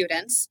among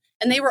students.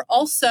 And they were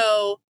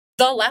also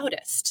the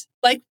loudest,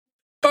 like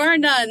bar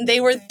none. They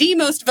were the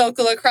most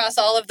vocal across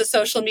all of the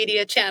social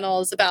media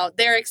channels about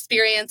their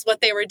experience, what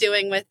they were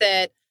doing with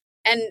it.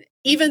 And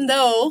even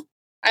though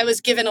I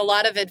was given a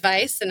lot of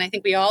advice, and I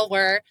think we all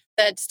were,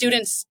 that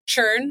students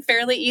churn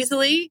fairly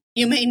easily,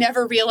 you may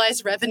never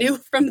realize revenue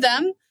from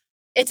them.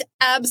 It's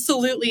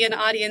absolutely an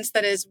audience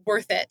that is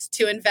worth it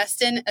to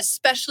invest in,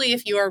 especially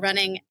if you are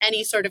running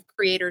any sort of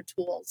creator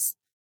tools.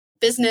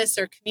 Business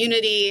or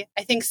community.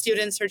 I think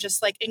students are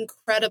just like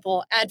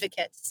incredible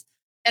advocates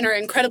and are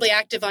incredibly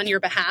active on your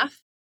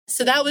behalf.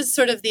 So that was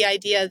sort of the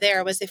idea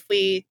there, was if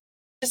we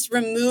just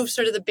remove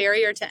sort of the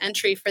barrier to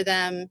entry for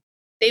them,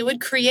 they would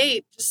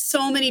create just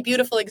so many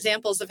beautiful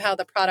examples of how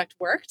the product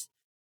worked.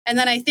 And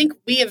then I think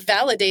we have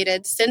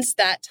validated since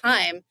that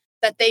time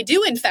that they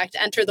do in fact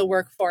enter the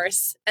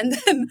workforce and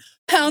then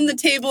pound the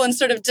table and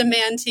sort of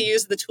demand to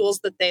use the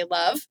tools that they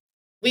love.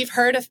 We've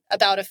heard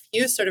about a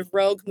few sort of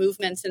rogue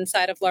movements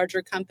inside of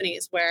larger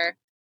companies where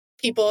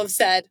people have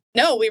said,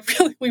 no, we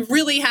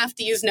really have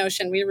to use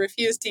Notion. We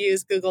refuse to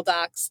use Google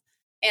Docs.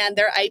 And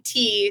their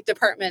IT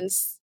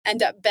departments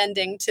end up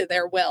bending to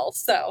their will.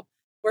 So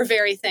we're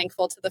very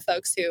thankful to the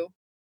folks who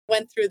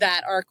went through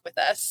that arc with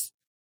us.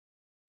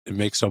 It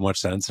makes so much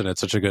sense. And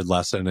it's such a good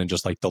lesson in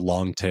just like the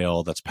long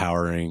tail that's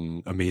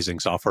powering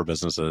amazing software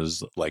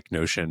businesses like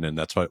Notion. And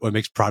that's what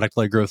makes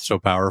product-led growth so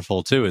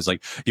powerful too, is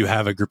like you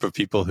have a group of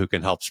people who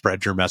can help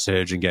spread your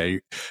message and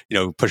get,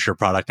 push your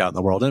product out in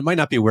the world. And it might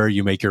not be where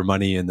you make your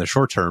money in the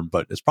short term,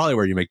 but it's probably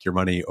where you make your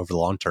money over the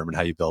long term and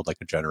how you build like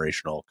a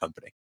generational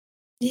company.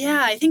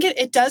 Yeah, I think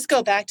it does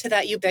go back to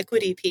that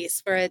ubiquity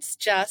piece where it's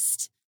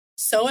just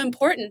so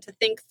important to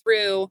think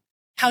through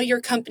how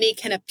your company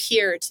can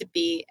appear to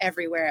be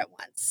everywhere at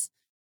once.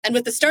 And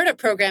with the startup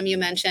program you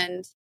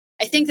mentioned,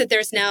 I think that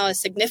there's now a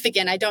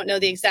significant, I don't know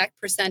the exact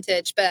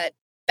percentage, but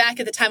back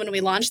at the time when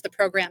we launched the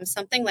program,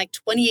 something like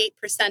 28%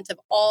 of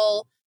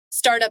all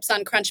startups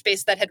on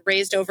Crunchbase that had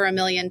raised over $1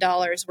 million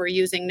were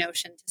using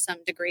Notion to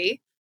some degree.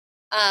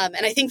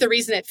 And I think the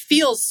reason it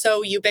feels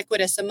so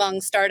ubiquitous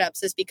among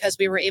startups is because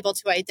we were able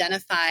to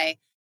identify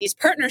these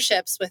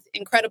partnerships with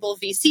incredible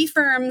VC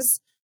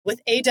firms,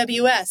 with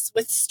AWS,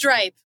 with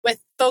Stripe, with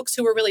folks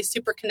who were really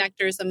super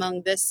connectors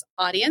among this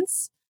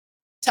audience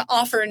to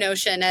offer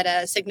Notion at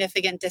a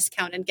significant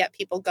discount and get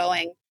people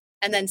going.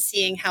 And then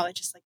seeing how it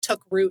just like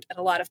took root at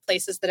a lot of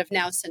places that have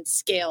now since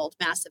scaled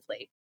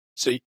massively.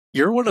 So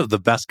you're one of the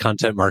best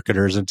content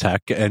marketers in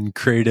tech and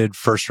created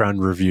First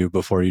Round Review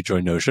before you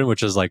joined Notion,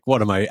 which is like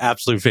one of my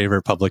absolute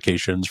favorite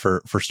publications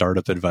for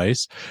startup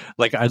advice.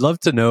 Like, I'd love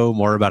to know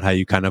more about how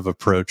you kind of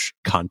approach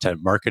content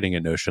marketing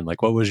in Notion.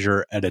 Like, what was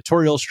your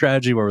editorial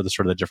strategy? What were the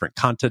sort of the different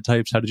content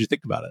types? How did you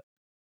think about it?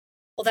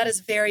 Well, that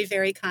is very,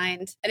 very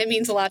kind. And it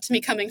means a lot to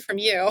me coming from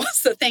you.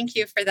 So thank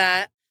you for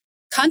that.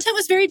 Content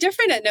was very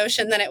different at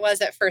Notion than it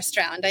was at First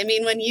Round. I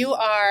mean, when you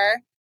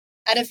are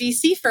at a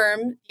VC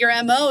firm, your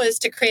MO is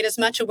to create as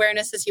much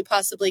awareness as you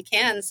possibly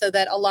can so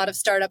that a lot of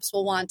startups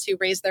will want to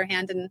raise their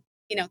hand and,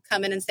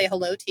 come in and say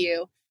hello to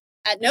you.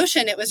 At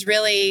Notion, it was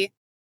really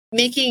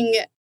making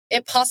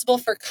it possible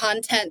for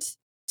content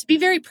to be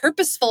very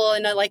purposeful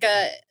in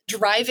a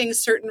driving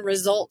certain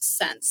results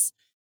sense,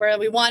 where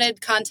we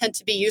wanted content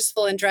to be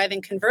useful in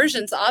driving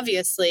conversions,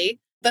 obviously,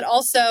 but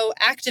also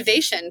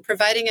activation,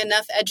 providing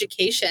enough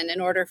education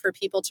in order for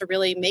people to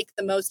really make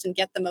the most and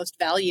get the most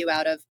value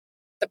out of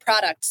the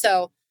product.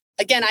 So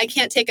again, I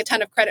can't take a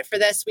ton of credit for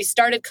this. We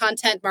started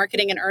content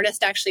marketing in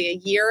earnest actually a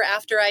year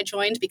after I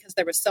joined because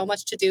there was so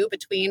much to do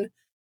between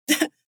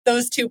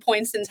those 2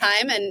 points in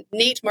time. And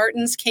Nate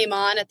Martins came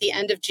on at the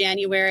end of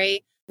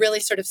January, really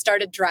sort of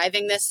started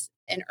driving this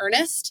in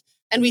earnest.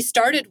 And we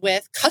started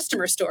with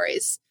customer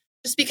stories,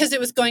 just because it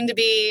was going to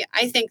be,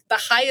 I think,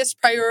 the highest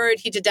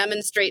priority to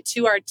demonstrate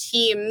to our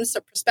teams,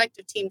 or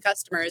prospective team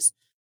customers,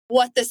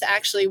 what this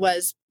actually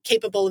was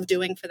capable of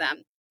doing for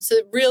them. So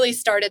it really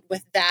started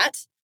with that.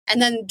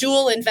 And then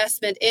dual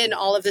investment in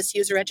all of this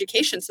user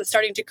education. So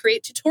starting to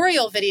create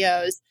tutorial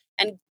videos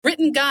and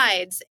written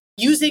guides,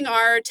 using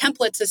our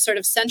templates as sort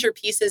of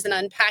centerpieces and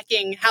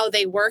unpacking how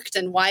they worked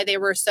and why they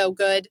were so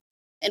good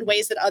in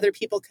ways that other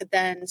people could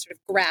then sort of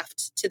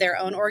graft to their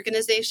own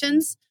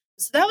organizations.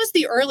 So that was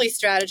the early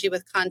strategy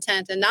with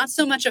content, and not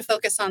so much a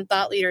focus on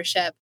thought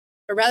leadership,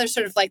 but rather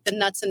sort of like the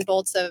nuts and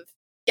bolts of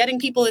getting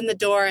people in the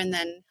door and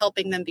then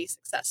helping them be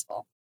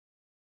successful.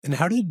 And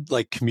how did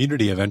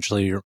community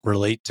eventually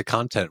relate to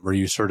content? Were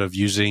you sort of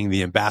using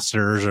the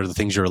ambassadors or the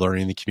things you were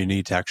learning in the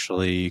community to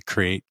actually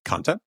create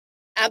content?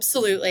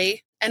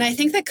 Absolutely. And I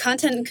think that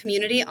content and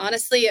community,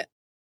 honestly,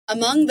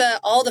 among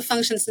all the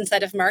functions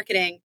inside of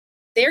marketing,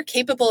 they're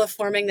capable of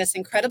forming this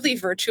incredibly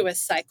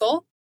virtuous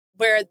cycle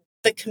where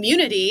the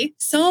community,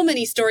 so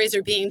many stories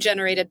are being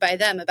generated by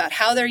them about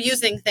how they're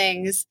using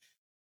things,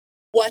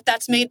 what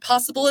that's made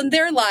possible in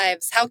their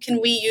lives. How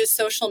can we use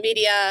social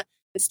media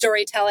and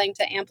storytelling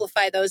to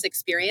amplify those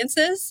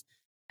experiences?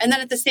 And then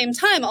at the same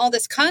time, all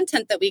this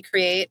content that we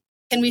create,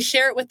 can we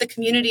share it with the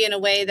community in a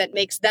way that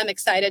makes them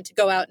excited to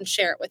go out and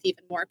share it with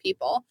even more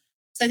people?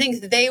 So I think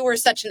they were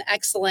such an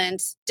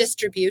excellent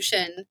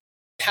distribution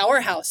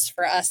powerhouse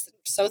for us. I'm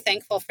so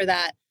thankful for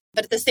that.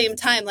 But at the same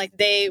time,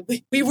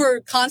 we were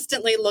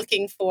constantly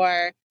looking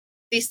for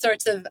these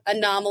sorts of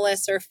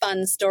anomalous or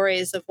fun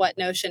stories of what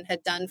Notion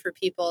had done for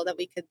people that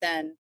we could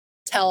then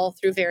tell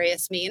through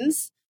various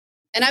means.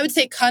 And I would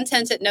say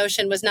content at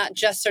Notion was not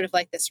just sort of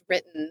like this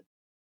written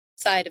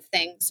side of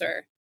things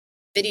or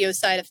video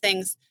side of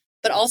things,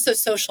 but also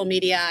social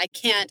media. I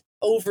can't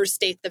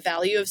overstate the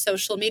value of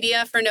social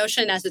media for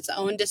Notion as its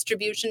own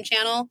distribution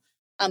channel.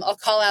 I'll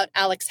call out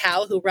Alex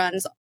Howe, who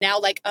runs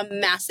now a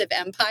massive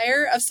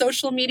empire of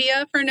social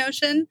media for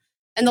Notion.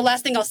 And the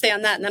last thing I'll say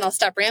on that, and then I'll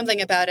stop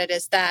rambling about it,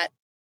 is that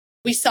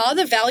we saw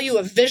the value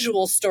of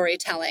visual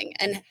storytelling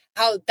and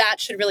how that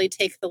should really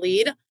take the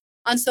lead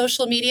on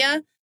social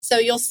media. So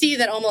you'll see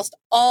that almost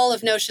all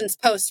of Notion's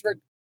posts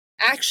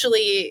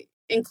actually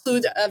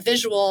include a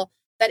visual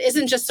that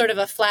isn't just sort of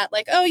a flat,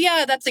 oh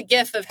yeah, that's a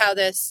GIF of how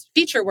this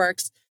feature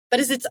works, but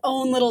is its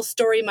own little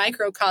story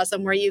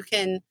microcosm where you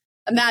can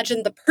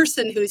imagine the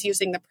person who's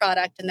using the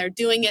product and they're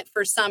doing it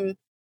for some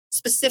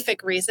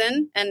specific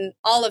reason. And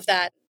all of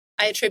that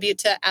I attribute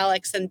to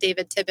Alex and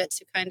David Tibbetts,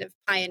 who kind of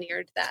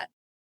pioneered that.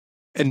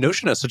 And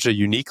Notion has such a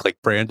unique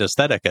brand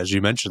aesthetic, as you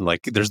mentioned.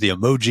 There's the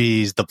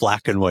emojis, the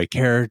black and white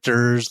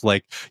characters.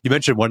 You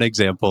mentioned one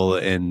example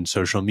in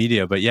social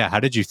media, but yeah,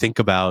 how did you think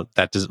about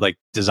that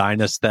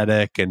design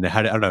aesthetic and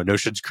I don't know,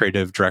 Notion's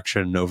creative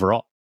direction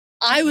overall?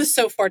 I was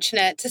so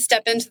fortunate to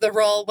step into the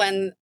role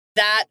when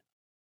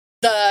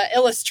the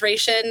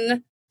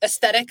illustration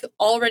aesthetic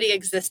already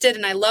existed,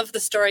 and I love the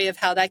story of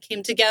how that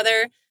came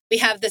together. We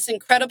have this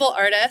incredible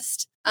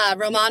artist,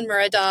 Roman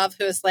Muradov,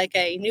 who is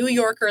a New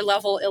Yorker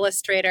level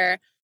illustrator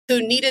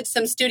who needed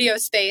some studio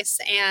space.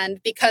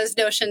 And because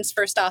Notion's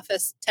first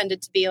office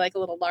tended to be a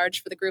little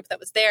large for the group that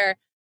was there,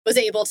 was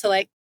able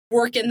to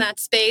work in that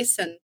space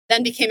and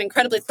then became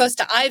incredibly close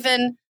to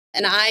Ivan.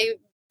 And I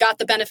got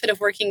the benefit of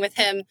working with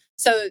him.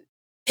 So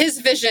his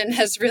vision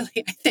has really,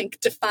 I think,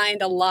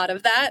 defined a lot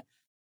of that.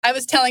 I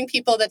was telling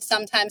people that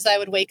sometimes I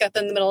would wake up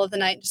in the middle of the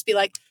night and just be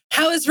like,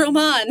 how is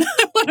Roman?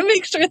 I want to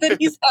make sure that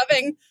he's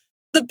having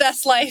the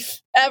best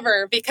life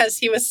ever because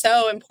he was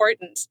so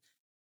important.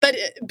 But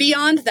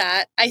beyond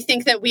that, I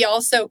think that we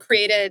also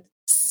created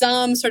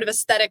some sort of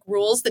aesthetic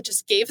rules that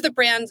just gave the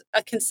brand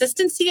a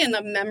consistency and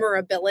a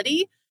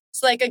memorability.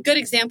 So like a good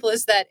example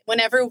is that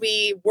whenever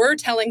we were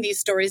telling these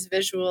stories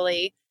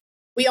visually,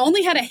 we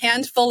only had a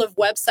handful of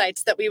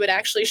websites that we would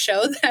actually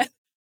show that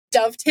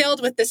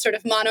dovetailed with this sort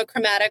of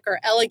monochromatic or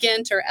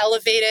elegant or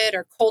elevated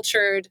or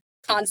cultured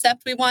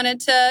concept we wanted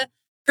to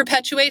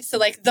perpetuate. So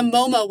like the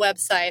MoMA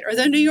website or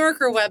the New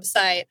Yorker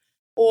website,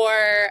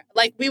 or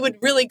like we would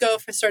really go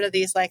for sort of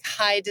these like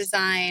high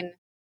design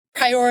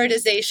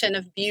prioritization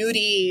of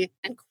beauty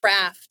and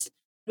craft.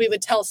 We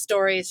would tell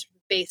stories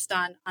based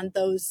on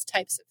those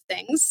types of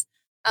things.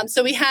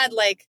 So we had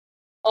like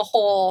a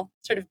whole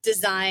sort of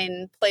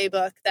design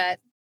playbook that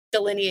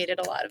delineated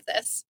a lot of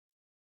this.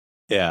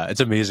 Yeah, it's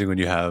amazing when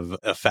you have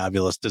a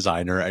fabulous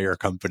designer at your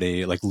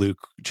company. Like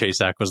Luke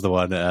Chasak was the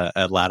one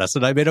at Lattice,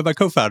 and I made him my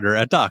co-founder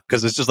at Doc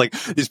because it's just like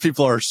these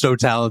people are so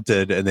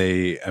talented, and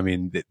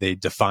they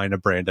define a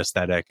brand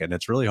aesthetic, and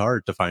it's really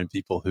hard to find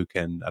people who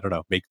can, I don't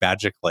know, make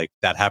magic like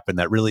that happen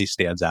that really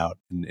stands out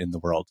in the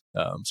world.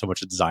 So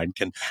much of design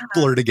can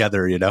blur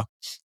together, you know?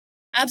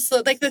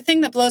 Absolutely. Like the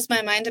thing that blows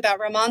my mind about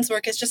Roman's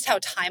work is just how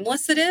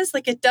timeless it is.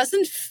 Like it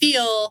doesn't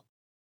feel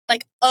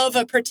like of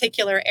a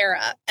particular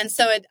era. And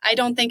so I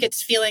don't think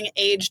it's feeling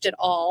aged at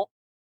all.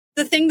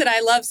 The thing that I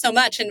love so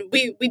much, and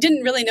we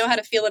didn't really know how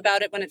to feel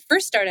about it when it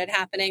first started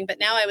happening, but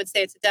now I would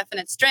say it's a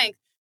definite strength,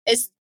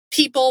 is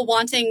people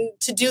wanting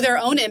to do their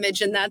own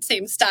image in that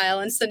same style.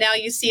 And so now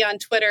you see on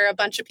Twitter a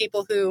bunch of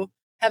people who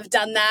have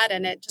done that,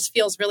 and it just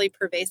feels really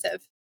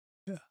pervasive.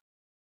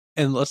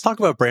 And let's talk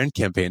about brand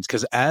campaigns,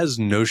 because as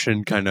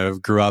Notion kind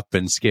of grew up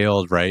and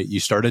scaled, right, you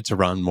started to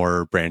run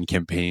more brand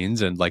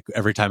campaigns. And like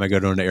every time I go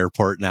to an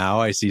airport now,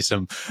 I see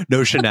some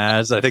Notion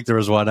ads. I think there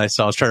was one I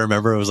saw, I was trying to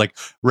remember, it was like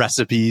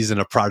recipes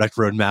and a product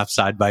roadmap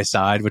side by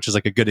side, which is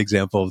like a good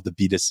example of the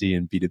B2C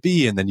and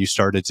B2B. And then you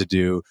started to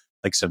do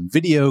like some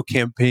video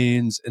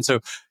campaigns. And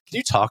so can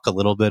you talk a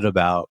little bit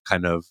about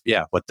kind of,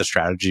 what the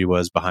strategy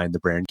was behind the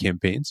brand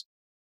campaigns?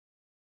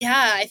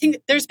 Yeah, I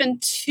think there's been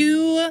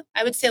two,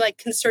 I would say like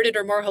concerted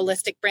or more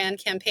holistic brand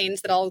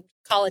campaigns that I'll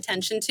call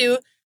attention to.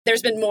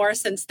 There's been more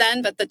since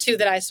then, but the two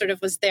that I sort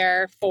of was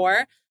there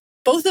for,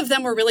 both of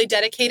them were really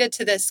dedicated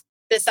to this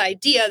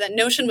idea that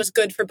Notion was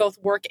good for both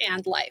work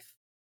and life.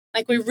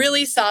 Like we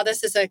really saw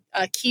this as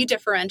a key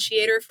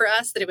differentiator for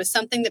us, that it was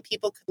something that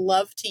people could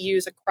love to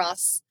use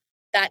across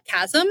that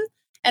chasm.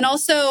 And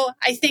also,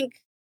 I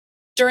think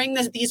during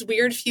these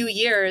weird few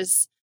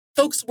years,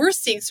 folks were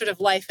seeing sort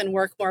of life and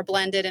work more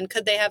blended, and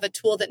could they have a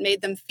tool that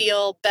made them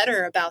feel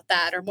better about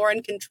that or more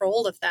in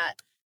control of that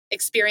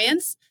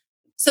experience?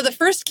 So the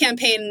first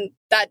campaign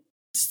that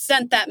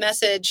sent that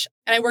message,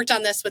 and I worked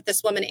on this with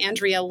this woman,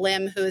 Andrea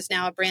Lim, who is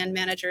now a brand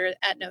manager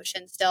at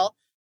Notion still,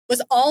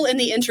 was all in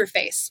the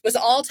interface, was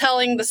all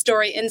telling the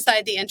story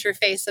inside the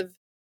interface of,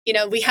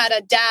 we had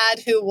a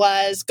dad who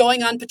was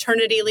going on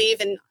paternity leave,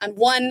 and on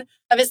one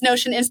of his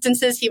Notion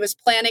instances, he was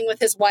planning with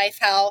his wife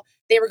how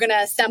they were going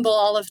to assemble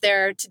all of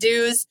their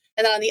to-dos.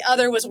 And then on the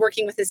other was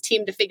working with his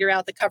team to figure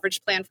out the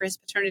coverage plan for his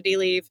paternity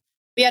leave.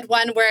 We had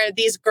one where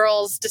these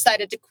girls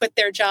decided to quit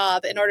their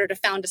job in order to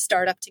found a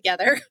startup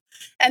together.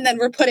 And then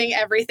we're putting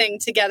everything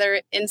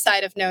together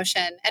inside of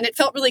Notion. And it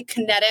felt really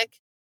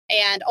kinetic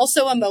and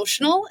also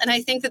emotional. And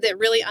I think that it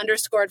really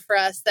underscored for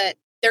us that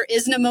there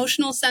is an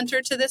emotional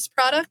center to this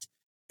product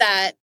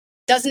that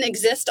doesn't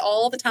exist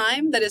all the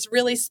time, that is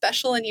really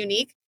special and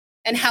unique.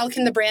 And how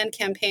can the brand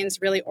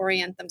campaigns really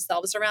orient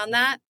themselves around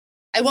that?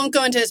 I won't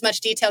go into as much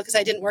detail because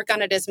I didn't work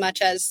on it as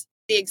much as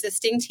the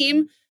existing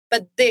team,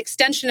 but the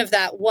extension of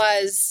that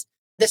was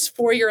this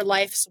For Your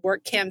Life's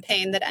Work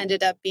campaign that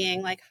ended up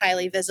being like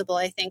highly visible,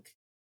 I think,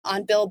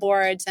 on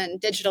billboards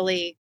and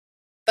digitally.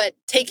 But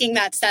taking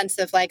that sense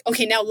of like,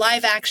 okay, now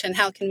live action,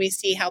 how can we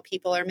see how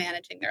people are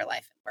managing their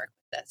life and work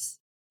with this?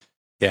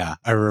 Yeah,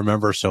 I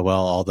remember so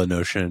well all the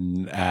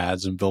Notion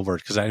ads and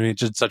billboards, because it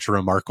did such a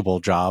remarkable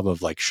job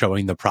of like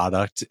showing the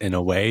product in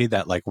a way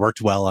that like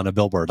worked well on a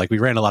billboard. Like we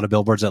ran a lot of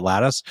billboards at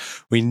Lattice.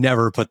 We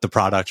never put the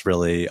product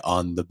really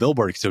on the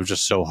billboard because it was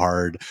just so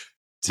hard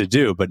to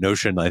do. But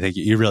Notion, I think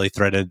you really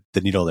threaded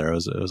the needle there. It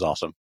was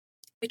awesome.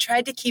 We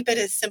tried to keep it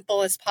as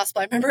simple as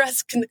possible. I remember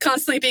us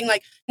constantly being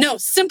like, no,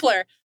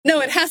 simpler. No,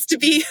 it has to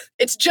be,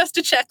 it's just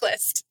a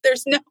checklist.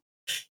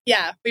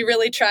 We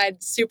really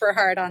tried super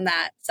hard on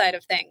that side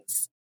of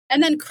things.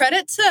 And then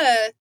credit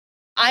to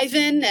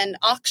Ivan and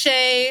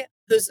Akshay,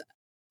 who's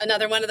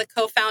another one of the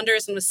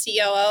co-founders and was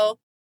COO.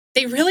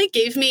 They really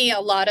gave me a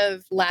lot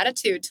of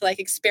latitude to like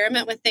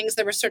experiment with things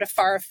that were sort of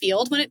far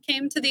afield when it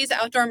came to these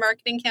outdoor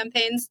marketing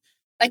campaigns.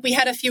 Like we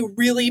had a few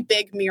really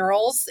big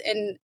murals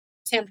in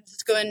San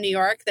Francisco and New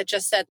York that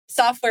just said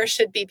software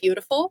should be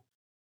beautiful.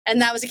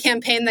 And that was a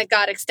campaign that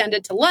got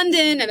extended to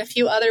London and a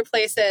few other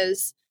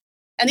places.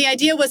 And the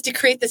idea was to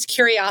create this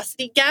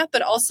curiosity gap,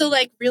 but also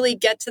like really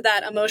get to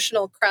that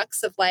emotional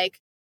crux of like,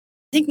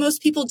 I think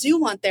most people do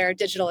want their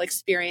digital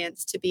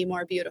experience to be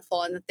more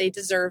beautiful and that they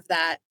deserve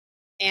that,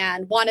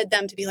 and wanted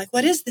them to be like,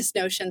 what is this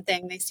Notion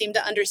thing? They seem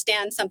to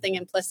understand something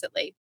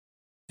implicitly.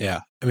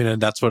 Yeah. I mean,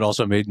 and that's what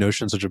also made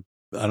Notion such a,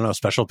 I don't know,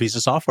 special piece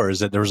of software, is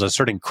that there was a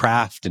certain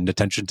craft and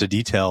attention to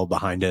detail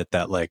behind it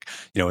that like,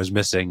 is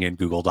missing in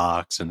Google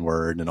Docs and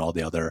Word and all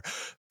the other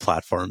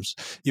platforms.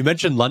 You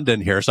mentioned London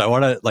here. So I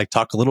want to like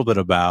talk a little bit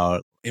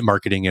about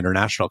marketing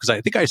international, because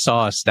I think I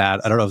saw a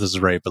stat, I don't know if this is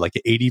right, but like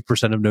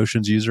 80% of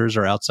Notion's users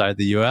are outside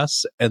the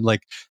US. And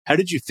like, how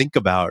did you think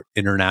about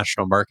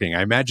international marketing?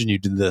 I imagine you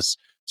did this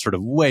sort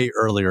of way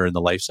earlier in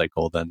the life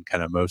cycle than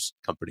kind of most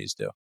companies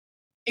do.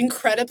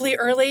 Incredibly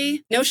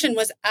early. Notion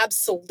was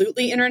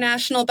absolutely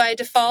international by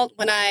default.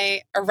 When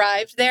I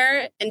arrived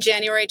there in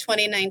January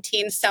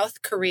 2019,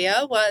 South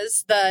Korea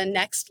was the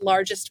next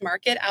largest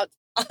market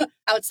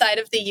outside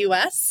of the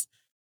US.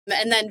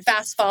 And then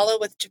fast follow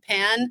with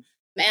Japan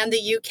and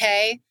the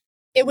UK.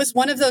 It was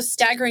one of those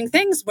staggering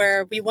things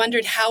where we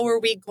wondered, how are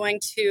we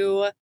going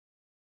to,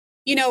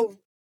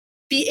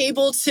 be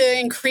able to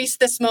increase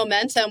this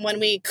momentum when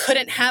we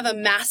couldn't have a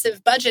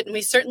massive budget? And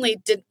we certainly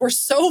we're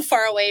so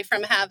far away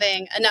from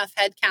having enough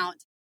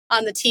headcount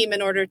on the team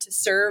in order to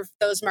serve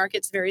those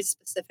markets very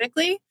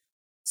specifically.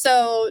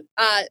 So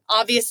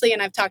obviously,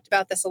 and I've talked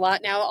about this a lot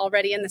now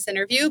already in this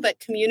interview, but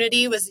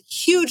community was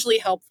hugely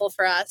helpful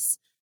for us.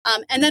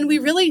 And then we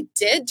really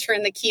did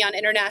turn the key on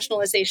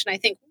internationalization, I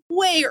think,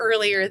 way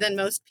earlier than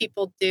most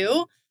people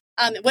do.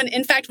 When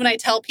I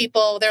tell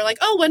people, they're like,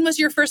 oh, when was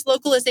your first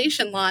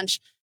localization launch?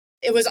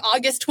 It was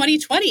August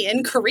 2020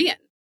 in Korean.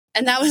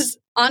 And that was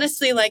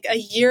honestly like a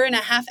year and a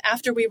half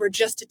after we were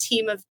just a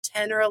team of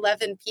 10 or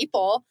 11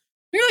 people.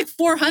 We were like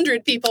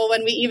 400 people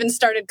when we even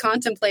started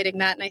contemplating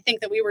that. And I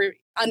think that we were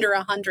under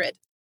 100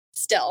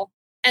 still.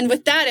 And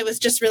with that, it was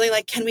just really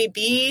like, can we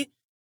be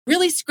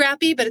really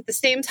scrappy, but at the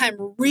same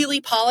time,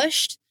 really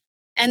polished?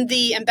 And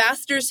the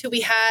ambassadors who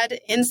we had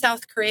in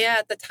South Korea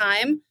at the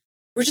time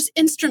were just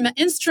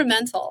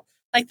instrumental.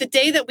 Like the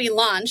day that we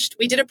launched,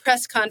 we did a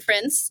press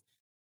conference.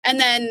 And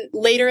then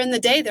later in the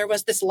day, there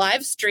was this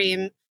live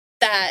stream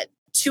that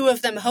two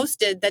of them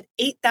hosted that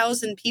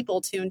 8,000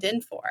 people tuned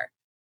in for.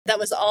 That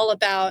was all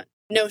about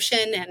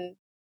Notion and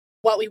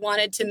what we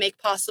wanted to make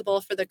possible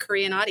for the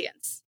Korean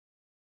audience.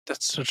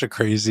 That's such a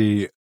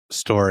crazy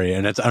story.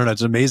 And it's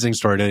an amazing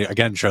story to,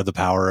 again, show the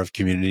power of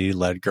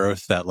community-led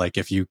growth, that like,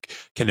 if you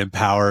can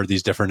empower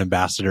these different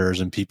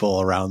ambassadors and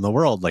people around the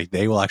world, like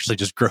they will actually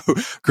just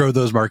grow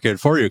those markets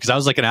for you. Cause I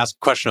was like, going to ask a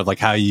question of like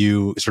how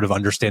you sort of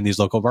understand these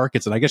local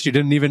markets. And I guess you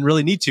didn't even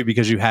really need to,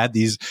 because you had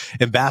these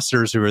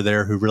ambassadors who were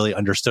there who really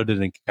understood it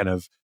and kind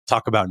of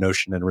talk about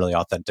Notion in a really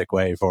authentic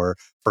way for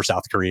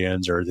South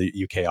Koreans or the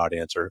UK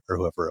audience or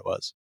whoever it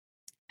was.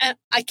 And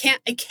I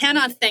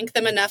cannot thank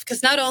them enough,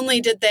 because not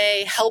only did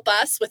they help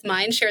us with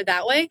Mindshare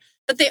that way,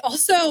 but they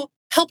also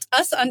helped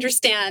us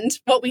understand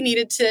what we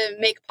needed to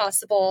make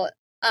possible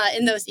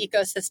in those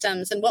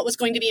ecosystems and what was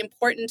going to be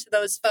important to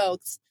those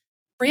folks.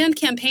 Brand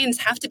campaigns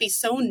have to be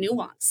so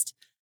nuanced.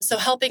 So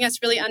helping us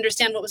really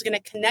understand what was going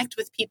to connect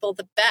with people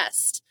the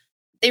best,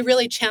 they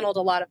really channeled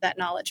a lot of that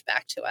knowledge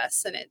back to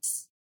us. And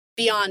it's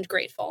beyond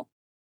grateful.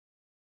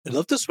 I'd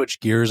love to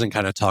switch gears and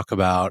kind of talk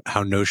about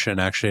how Notion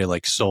actually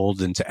like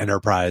sold into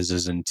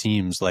enterprises and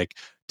teams. Like,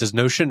 does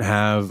Notion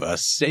have a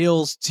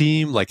sales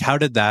team? Like, how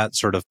did that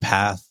sort of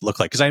path look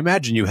like? Because I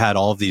imagine you had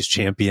all of these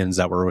champions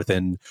that were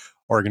within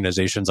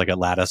organizations. Like at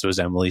Lattice, it was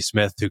Emily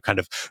Smith who kind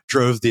of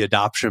drove the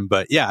adoption.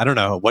 But yeah, I don't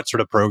know. What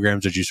sort of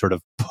programs did you sort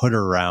of put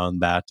around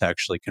that to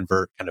actually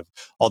convert kind of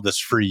all this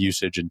free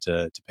usage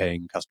into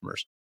paying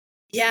customers?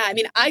 Yeah, I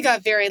mean, I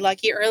got very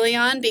lucky early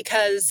on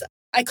because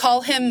I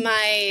call him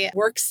my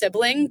work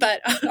sibling,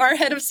 but our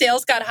head of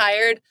sales got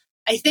hired.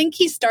 I think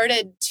he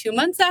started 2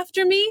 months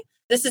after me.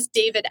 This is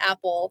David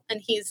Apple,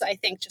 and he's, I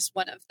think, just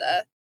one of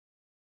the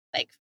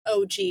like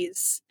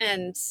OGs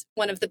and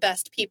one of the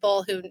best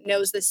people who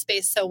knows this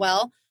space so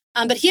well.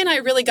 But he and I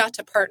really got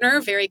to partner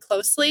very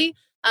closely.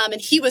 And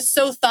he was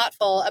so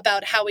thoughtful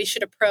about how we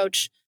should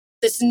approach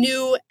this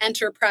new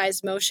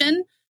enterprise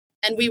motion.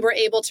 And we were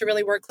able to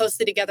really work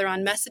closely together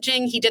on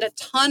messaging. He did a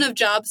ton of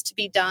jobs to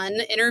be done,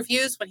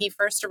 interviews when he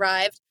first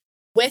arrived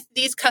with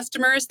these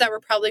customers that were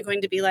probably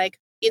going to be like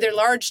either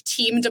large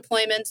team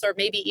deployments or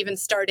maybe even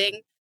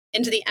starting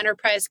into the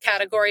enterprise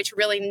category, to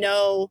really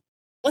know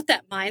what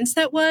that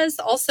mindset was.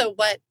 Also,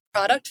 what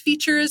product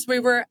features we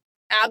were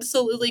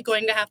absolutely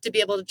going to have to be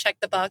able to check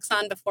the box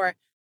on before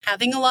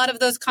having a lot of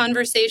those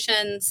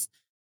conversations.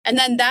 And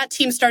then that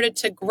team started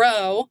to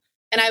grow.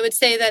 And I would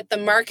say that the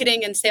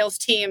marketing and sales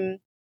team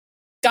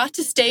got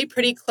to stay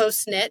pretty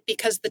close knit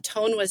because the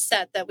tone was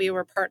set that we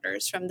were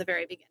partners from the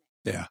very beginning.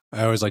 Yeah.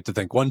 I always like to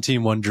think one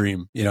team, one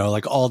dream,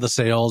 like all the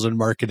sales and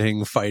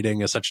marketing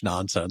fighting is such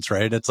nonsense,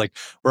 right? It's like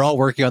we're all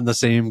working on the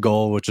same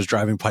goal, which is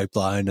driving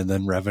pipeline and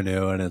then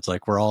revenue. And it's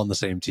like we're all on the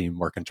same team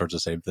working towards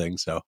the same thing.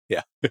 So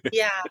yeah.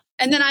 Yeah.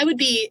 And then I would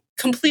be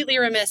completely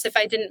remiss if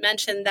I didn't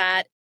mention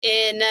that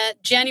in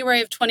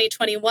January of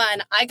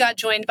 2021, I got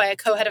joined by a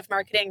co-head of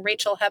marketing,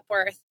 Rachel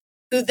Hepworth,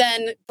 who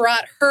then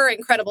brought her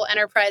incredible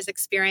enterprise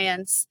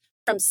experience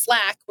from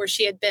Slack, where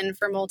she had been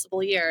for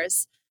multiple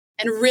years,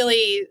 and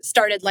really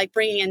started like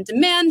bringing in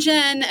demand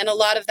gen and a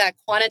lot of that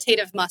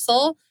quantitative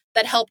muscle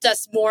that helped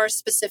us more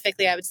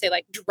specifically, I would say,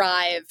 like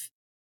drive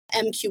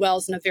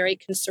MQLs in a very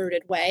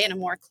concerted way, in a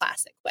more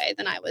classic way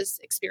than I was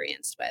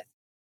experienced with.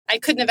 I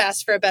couldn't have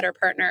asked for a better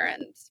partner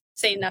and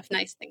say enough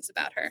nice things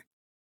about her.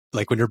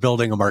 Like when you're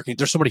building a marketing,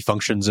 there's so many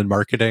functions in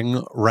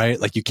marketing, right?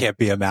 Like you can't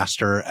be a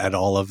master at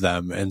all of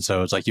them. And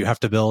so it's like you have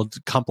to build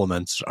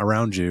complements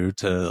around you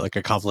to like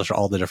accomplish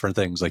all the different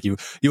things. Like you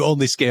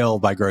only scale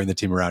by growing the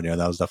team around you. And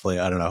that was definitely,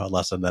 I don't know, a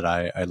lesson that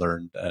I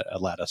learned at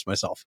Lattice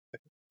myself.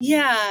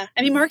 Yeah.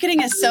 I mean,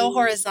 marketing is so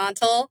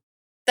horizontal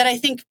that I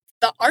think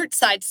the art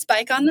side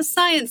spike on the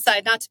science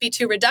side, not to be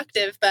too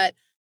reductive, but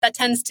that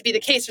tends to be the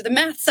case, or the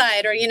math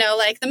side, or,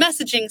 like the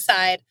messaging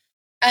side.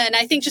 And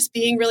I think just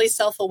being really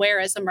self-aware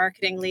as a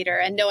marketing leader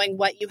and knowing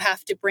what you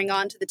have to bring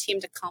onto the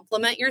team to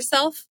complement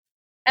yourself.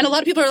 And a lot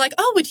of people are like,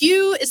 oh,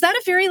 is that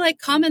a very like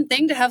common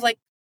thing to have like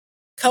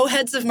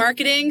co-heads of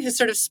marketing who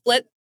sort of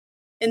split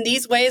in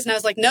these ways? And I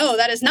was like, no,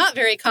 that is not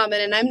very common.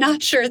 And I'm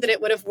not sure that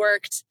it would have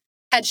worked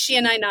had she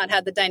and I not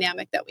had the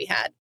dynamic that we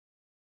had.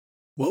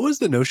 What was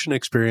the Notion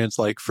experience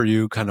like for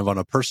you kind of on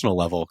a personal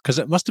level? Because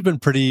it must have been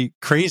pretty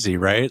crazy,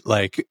 right?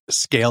 Like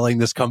scaling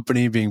this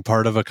company, being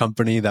part of a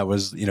company that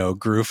was,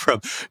 grew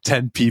from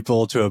 10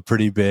 people to a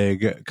pretty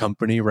big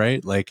company,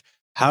 right? Like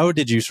how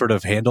did you sort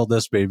of handle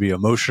this maybe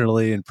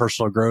emotionally and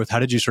personal growth? How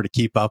did you sort of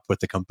keep up with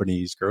the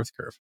company's growth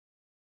curve?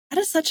 That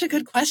is such a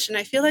good question.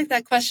 I feel like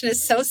that question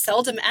is so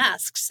seldom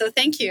asked. So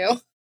thank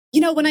you.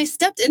 When I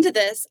stepped into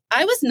this,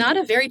 I was not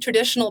a very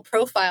traditional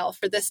profile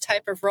for this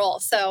type of role.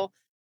 So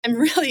I'm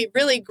really,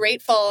 really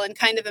grateful and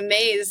kind of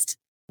amazed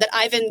that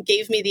Ivan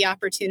gave me the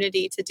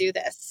opportunity to do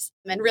this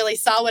and really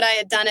saw what I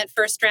had done at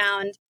First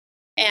Round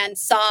and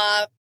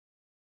saw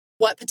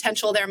what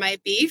potential there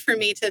might be for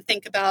me to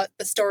think about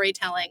the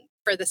storytelling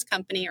for this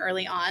company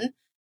early on.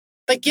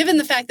 But given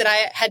the fact that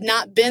I had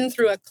not been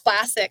through a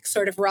classic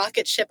sort of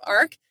rocket ship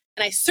arc,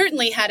 and I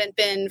certainly hadn't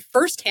been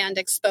firsthand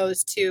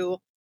exposed to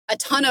a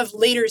ton of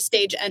later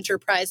stage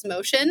enterprise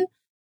motion,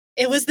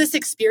 it was this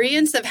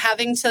experience of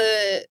having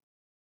to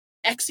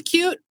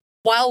execute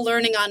while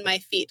learning on my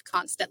feet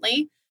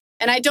constantly.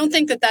 And I don't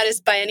think that is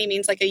by any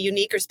means like a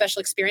unique or special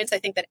experience. I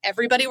think that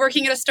everybody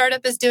working at a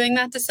startup is doing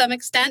that to some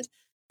extent.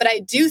 But I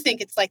do think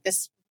it's like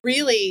this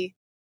really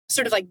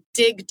sort of like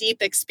dig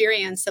deep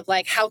experience of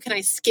like, how can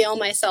I scale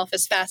myself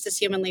as fast as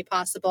humanly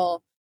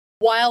possible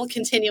while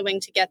continuing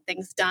to get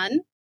things done?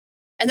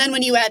 And then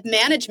when you add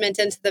management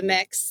into the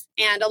mix,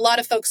 and a lot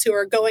of folks who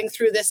are going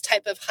through this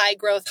type of high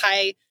growth,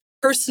 high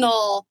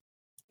personal,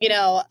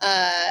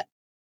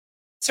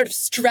 sort of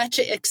stretch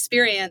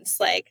experience,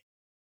 like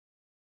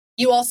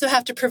you also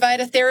have to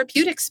provide a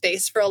therapeutic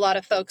space for a lot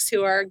of folks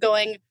who are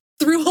going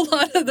through a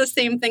lot of the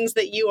same things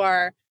that you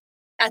are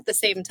at the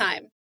same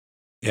time.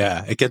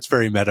 Yeah, it gets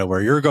very meta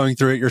where you're going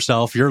through it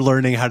yourself. You're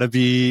learning how to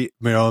be,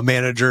 a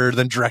manager,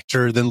 then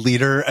director, then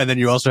leader. And then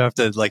you also have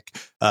to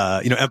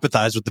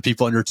empathize with the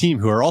people on your team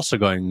who are also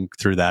going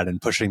through that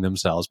and pushing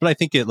themselves. But I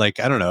think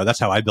I don't know, that's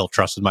how I built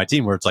trust with my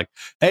team, where it's like,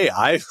 hey,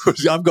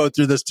 I'm going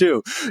through this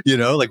too,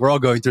 like we're all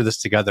going through this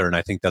together. And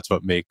I think that's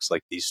what makes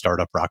like these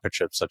startup rocket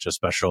ships such a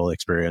special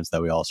experience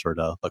that we all sort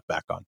of look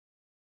back on.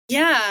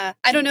 Yeah.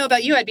 I don't know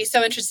about you. I'd be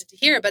so interested to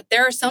hear, but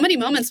there are so many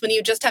moments when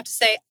you just have to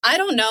say, I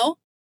don't know,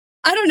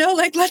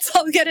 like let's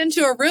all get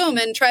into a room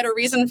and try to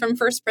reason from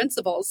first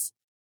principles.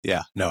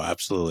 Yeah, no,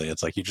 absolutely.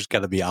 It's like you just got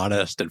to be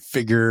honest and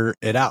figure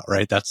it out,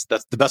 right? That's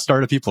the best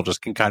startup people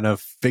just can kind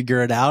of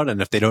figure it out.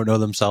 And if they don't know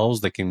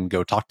themselves, they can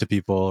go talk to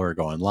people or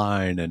go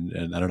online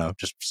and I don't know,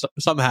 just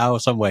somehow,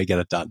 some way get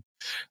it done.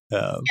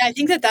 Yeah, I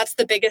think that's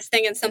the biggest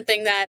thing, and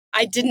something that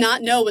I did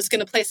not know was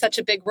going to play such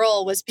a big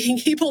role was being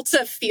able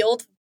to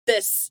field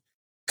this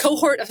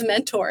cohort of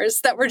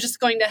mentors that were just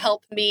going to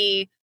help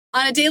me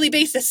on a daily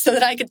basis so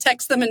that I could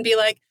text them and be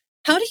like,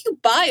 how do you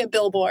buy a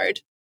billboard?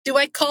 Do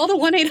I call the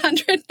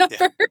 1-800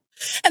 number? Yeah.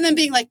 And then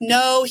being like,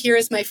 no, here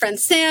is my friend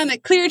Sam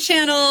at Clear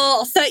Channel.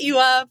 I'll set you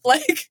up.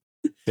 Like,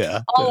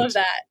 yeah, all of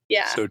that.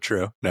 Yeah. So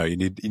true. No, you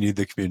need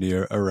the community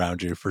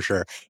around you for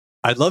sure.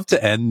 I'd love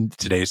to end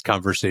today's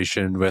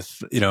conversation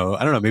with, I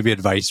don't know, maybe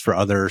advice for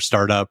other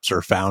startups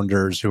or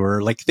founders who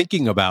are like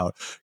thinking about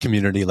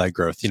community-led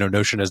growth.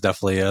 Notion is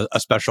definitely a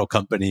special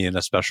company and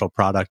a special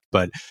product,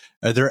 but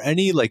are there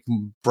any like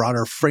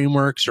broader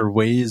frameworks or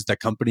ways that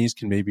companies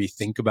can maybe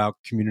think about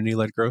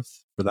community-led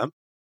growth for them?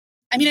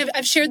 I mean,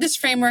 I've shared this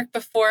framework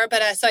before,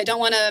 but so I don't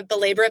want to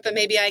belabor it, but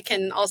maybe I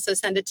can also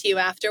send it to you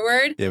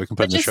afterward. Yeah, we can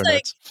put it in the show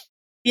notes.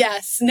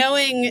 Yes,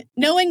 knowing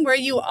where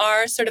you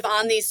are sort of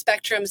on these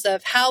spectrums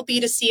of how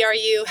B2C are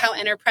you, how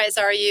enterprise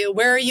are you,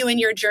 where are you in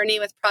your journey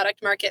with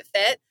product market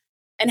fit,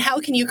 and how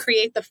can you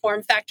create the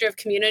form factor of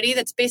community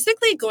that's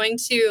basically going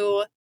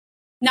to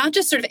not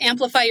just sort of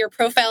amplify your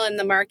profile in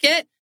the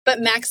market, but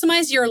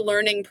maximize your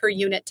learning per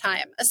unit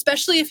time,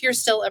 especially if you're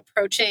still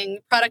approaching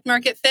product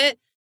market fit.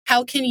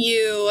 How can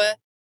you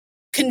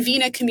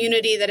convene a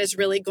community that is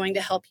really going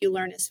to help you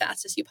learn as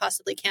fast as you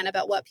possibly can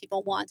about what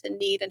people want and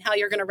need and how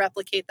you're going to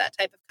replicate that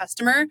type of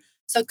customer?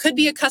 So it could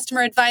be a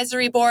customer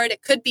advisory board.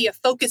 It could be a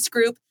focus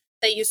group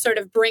that you sort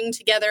of bring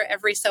together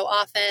every so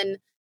often.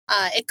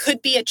 It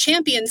could be a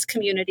champions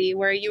community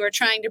where you are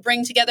trying to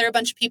bring together a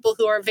bunch of people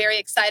who are very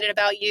excited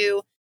about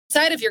you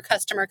inside of your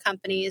customer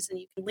companies, and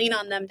you can lean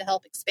on them to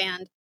help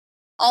expand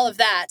all of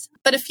that.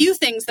 But a few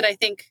things that I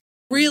think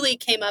really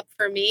came up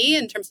for me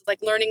in terms of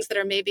like learnings that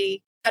are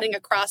maybe cutting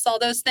across all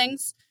those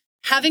things.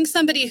 Having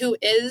somebody who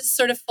is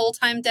sort of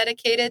full-time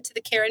dedicated to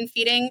the care and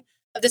feeding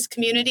of this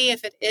community,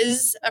 if it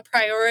is a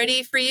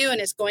priority for you and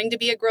is going to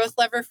be a growth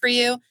lever for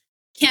you,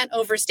 can't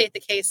overstate the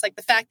case. Like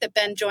the fact that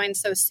Ben joined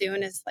so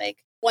soon is like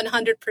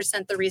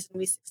 100% the reason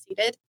we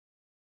succeeded.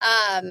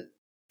 And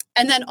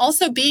then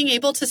also being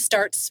able to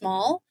start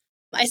small.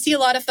 I see a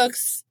lot of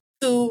folks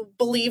who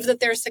believe that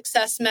their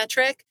success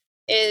metric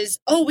is,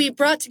 oh, we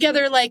brought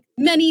together like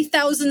many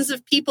thousands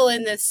of people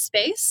in this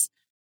space.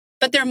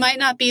 But there might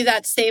not be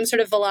that same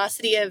sort of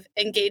velocity of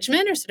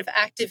engagement or sort of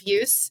active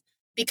use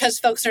because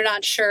folks are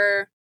not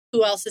sure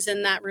who else is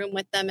in that room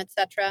with them,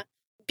 etc.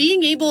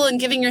 Being able and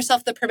giving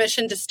yourself the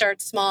permission to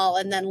start small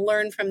and then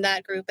learn from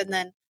that group and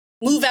then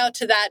move out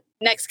to that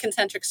next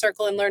concentric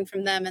circle and learn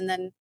from them and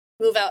then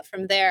move out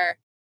from there.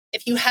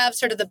 If you have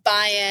sort of the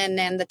buy-in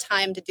and the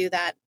time to do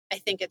that, I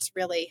think it's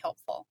really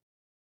helpful.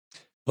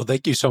 Well,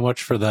 thank you so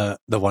much for the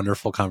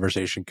wonderful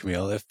conversation,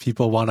 Camille. If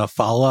people want to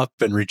follow up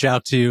and reach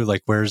out to you,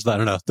 like where's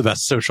the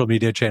best social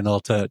media channel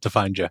to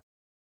find you?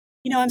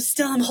 You know,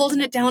 I'm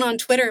holding it down on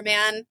Twitter,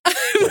 man.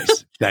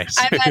 Nice.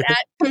 I'm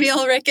at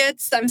Camille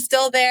Ricketts. I'm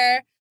still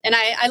there. And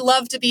I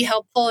love to be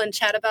helpful and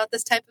chat about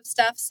this type of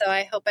stuff. So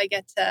I hope I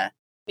get to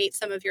meet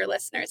some of your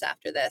listeners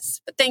after this.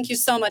 But thank you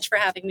so much for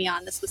having me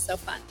on. This was so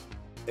fun.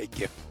 Thank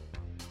you.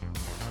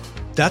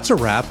 That's a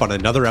wrap on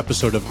another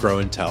episode of Grow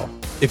and Tell.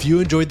 If you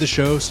enjoyed the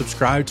show,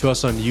 subscribe to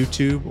us on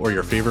YouTube or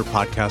your favorite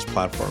podcast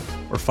platform,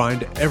 or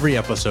find every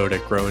episode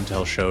at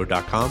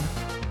growandtellshow.com.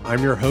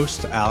 I'm your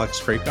host, Alex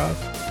Krakoff.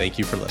 Thank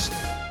you for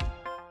listening.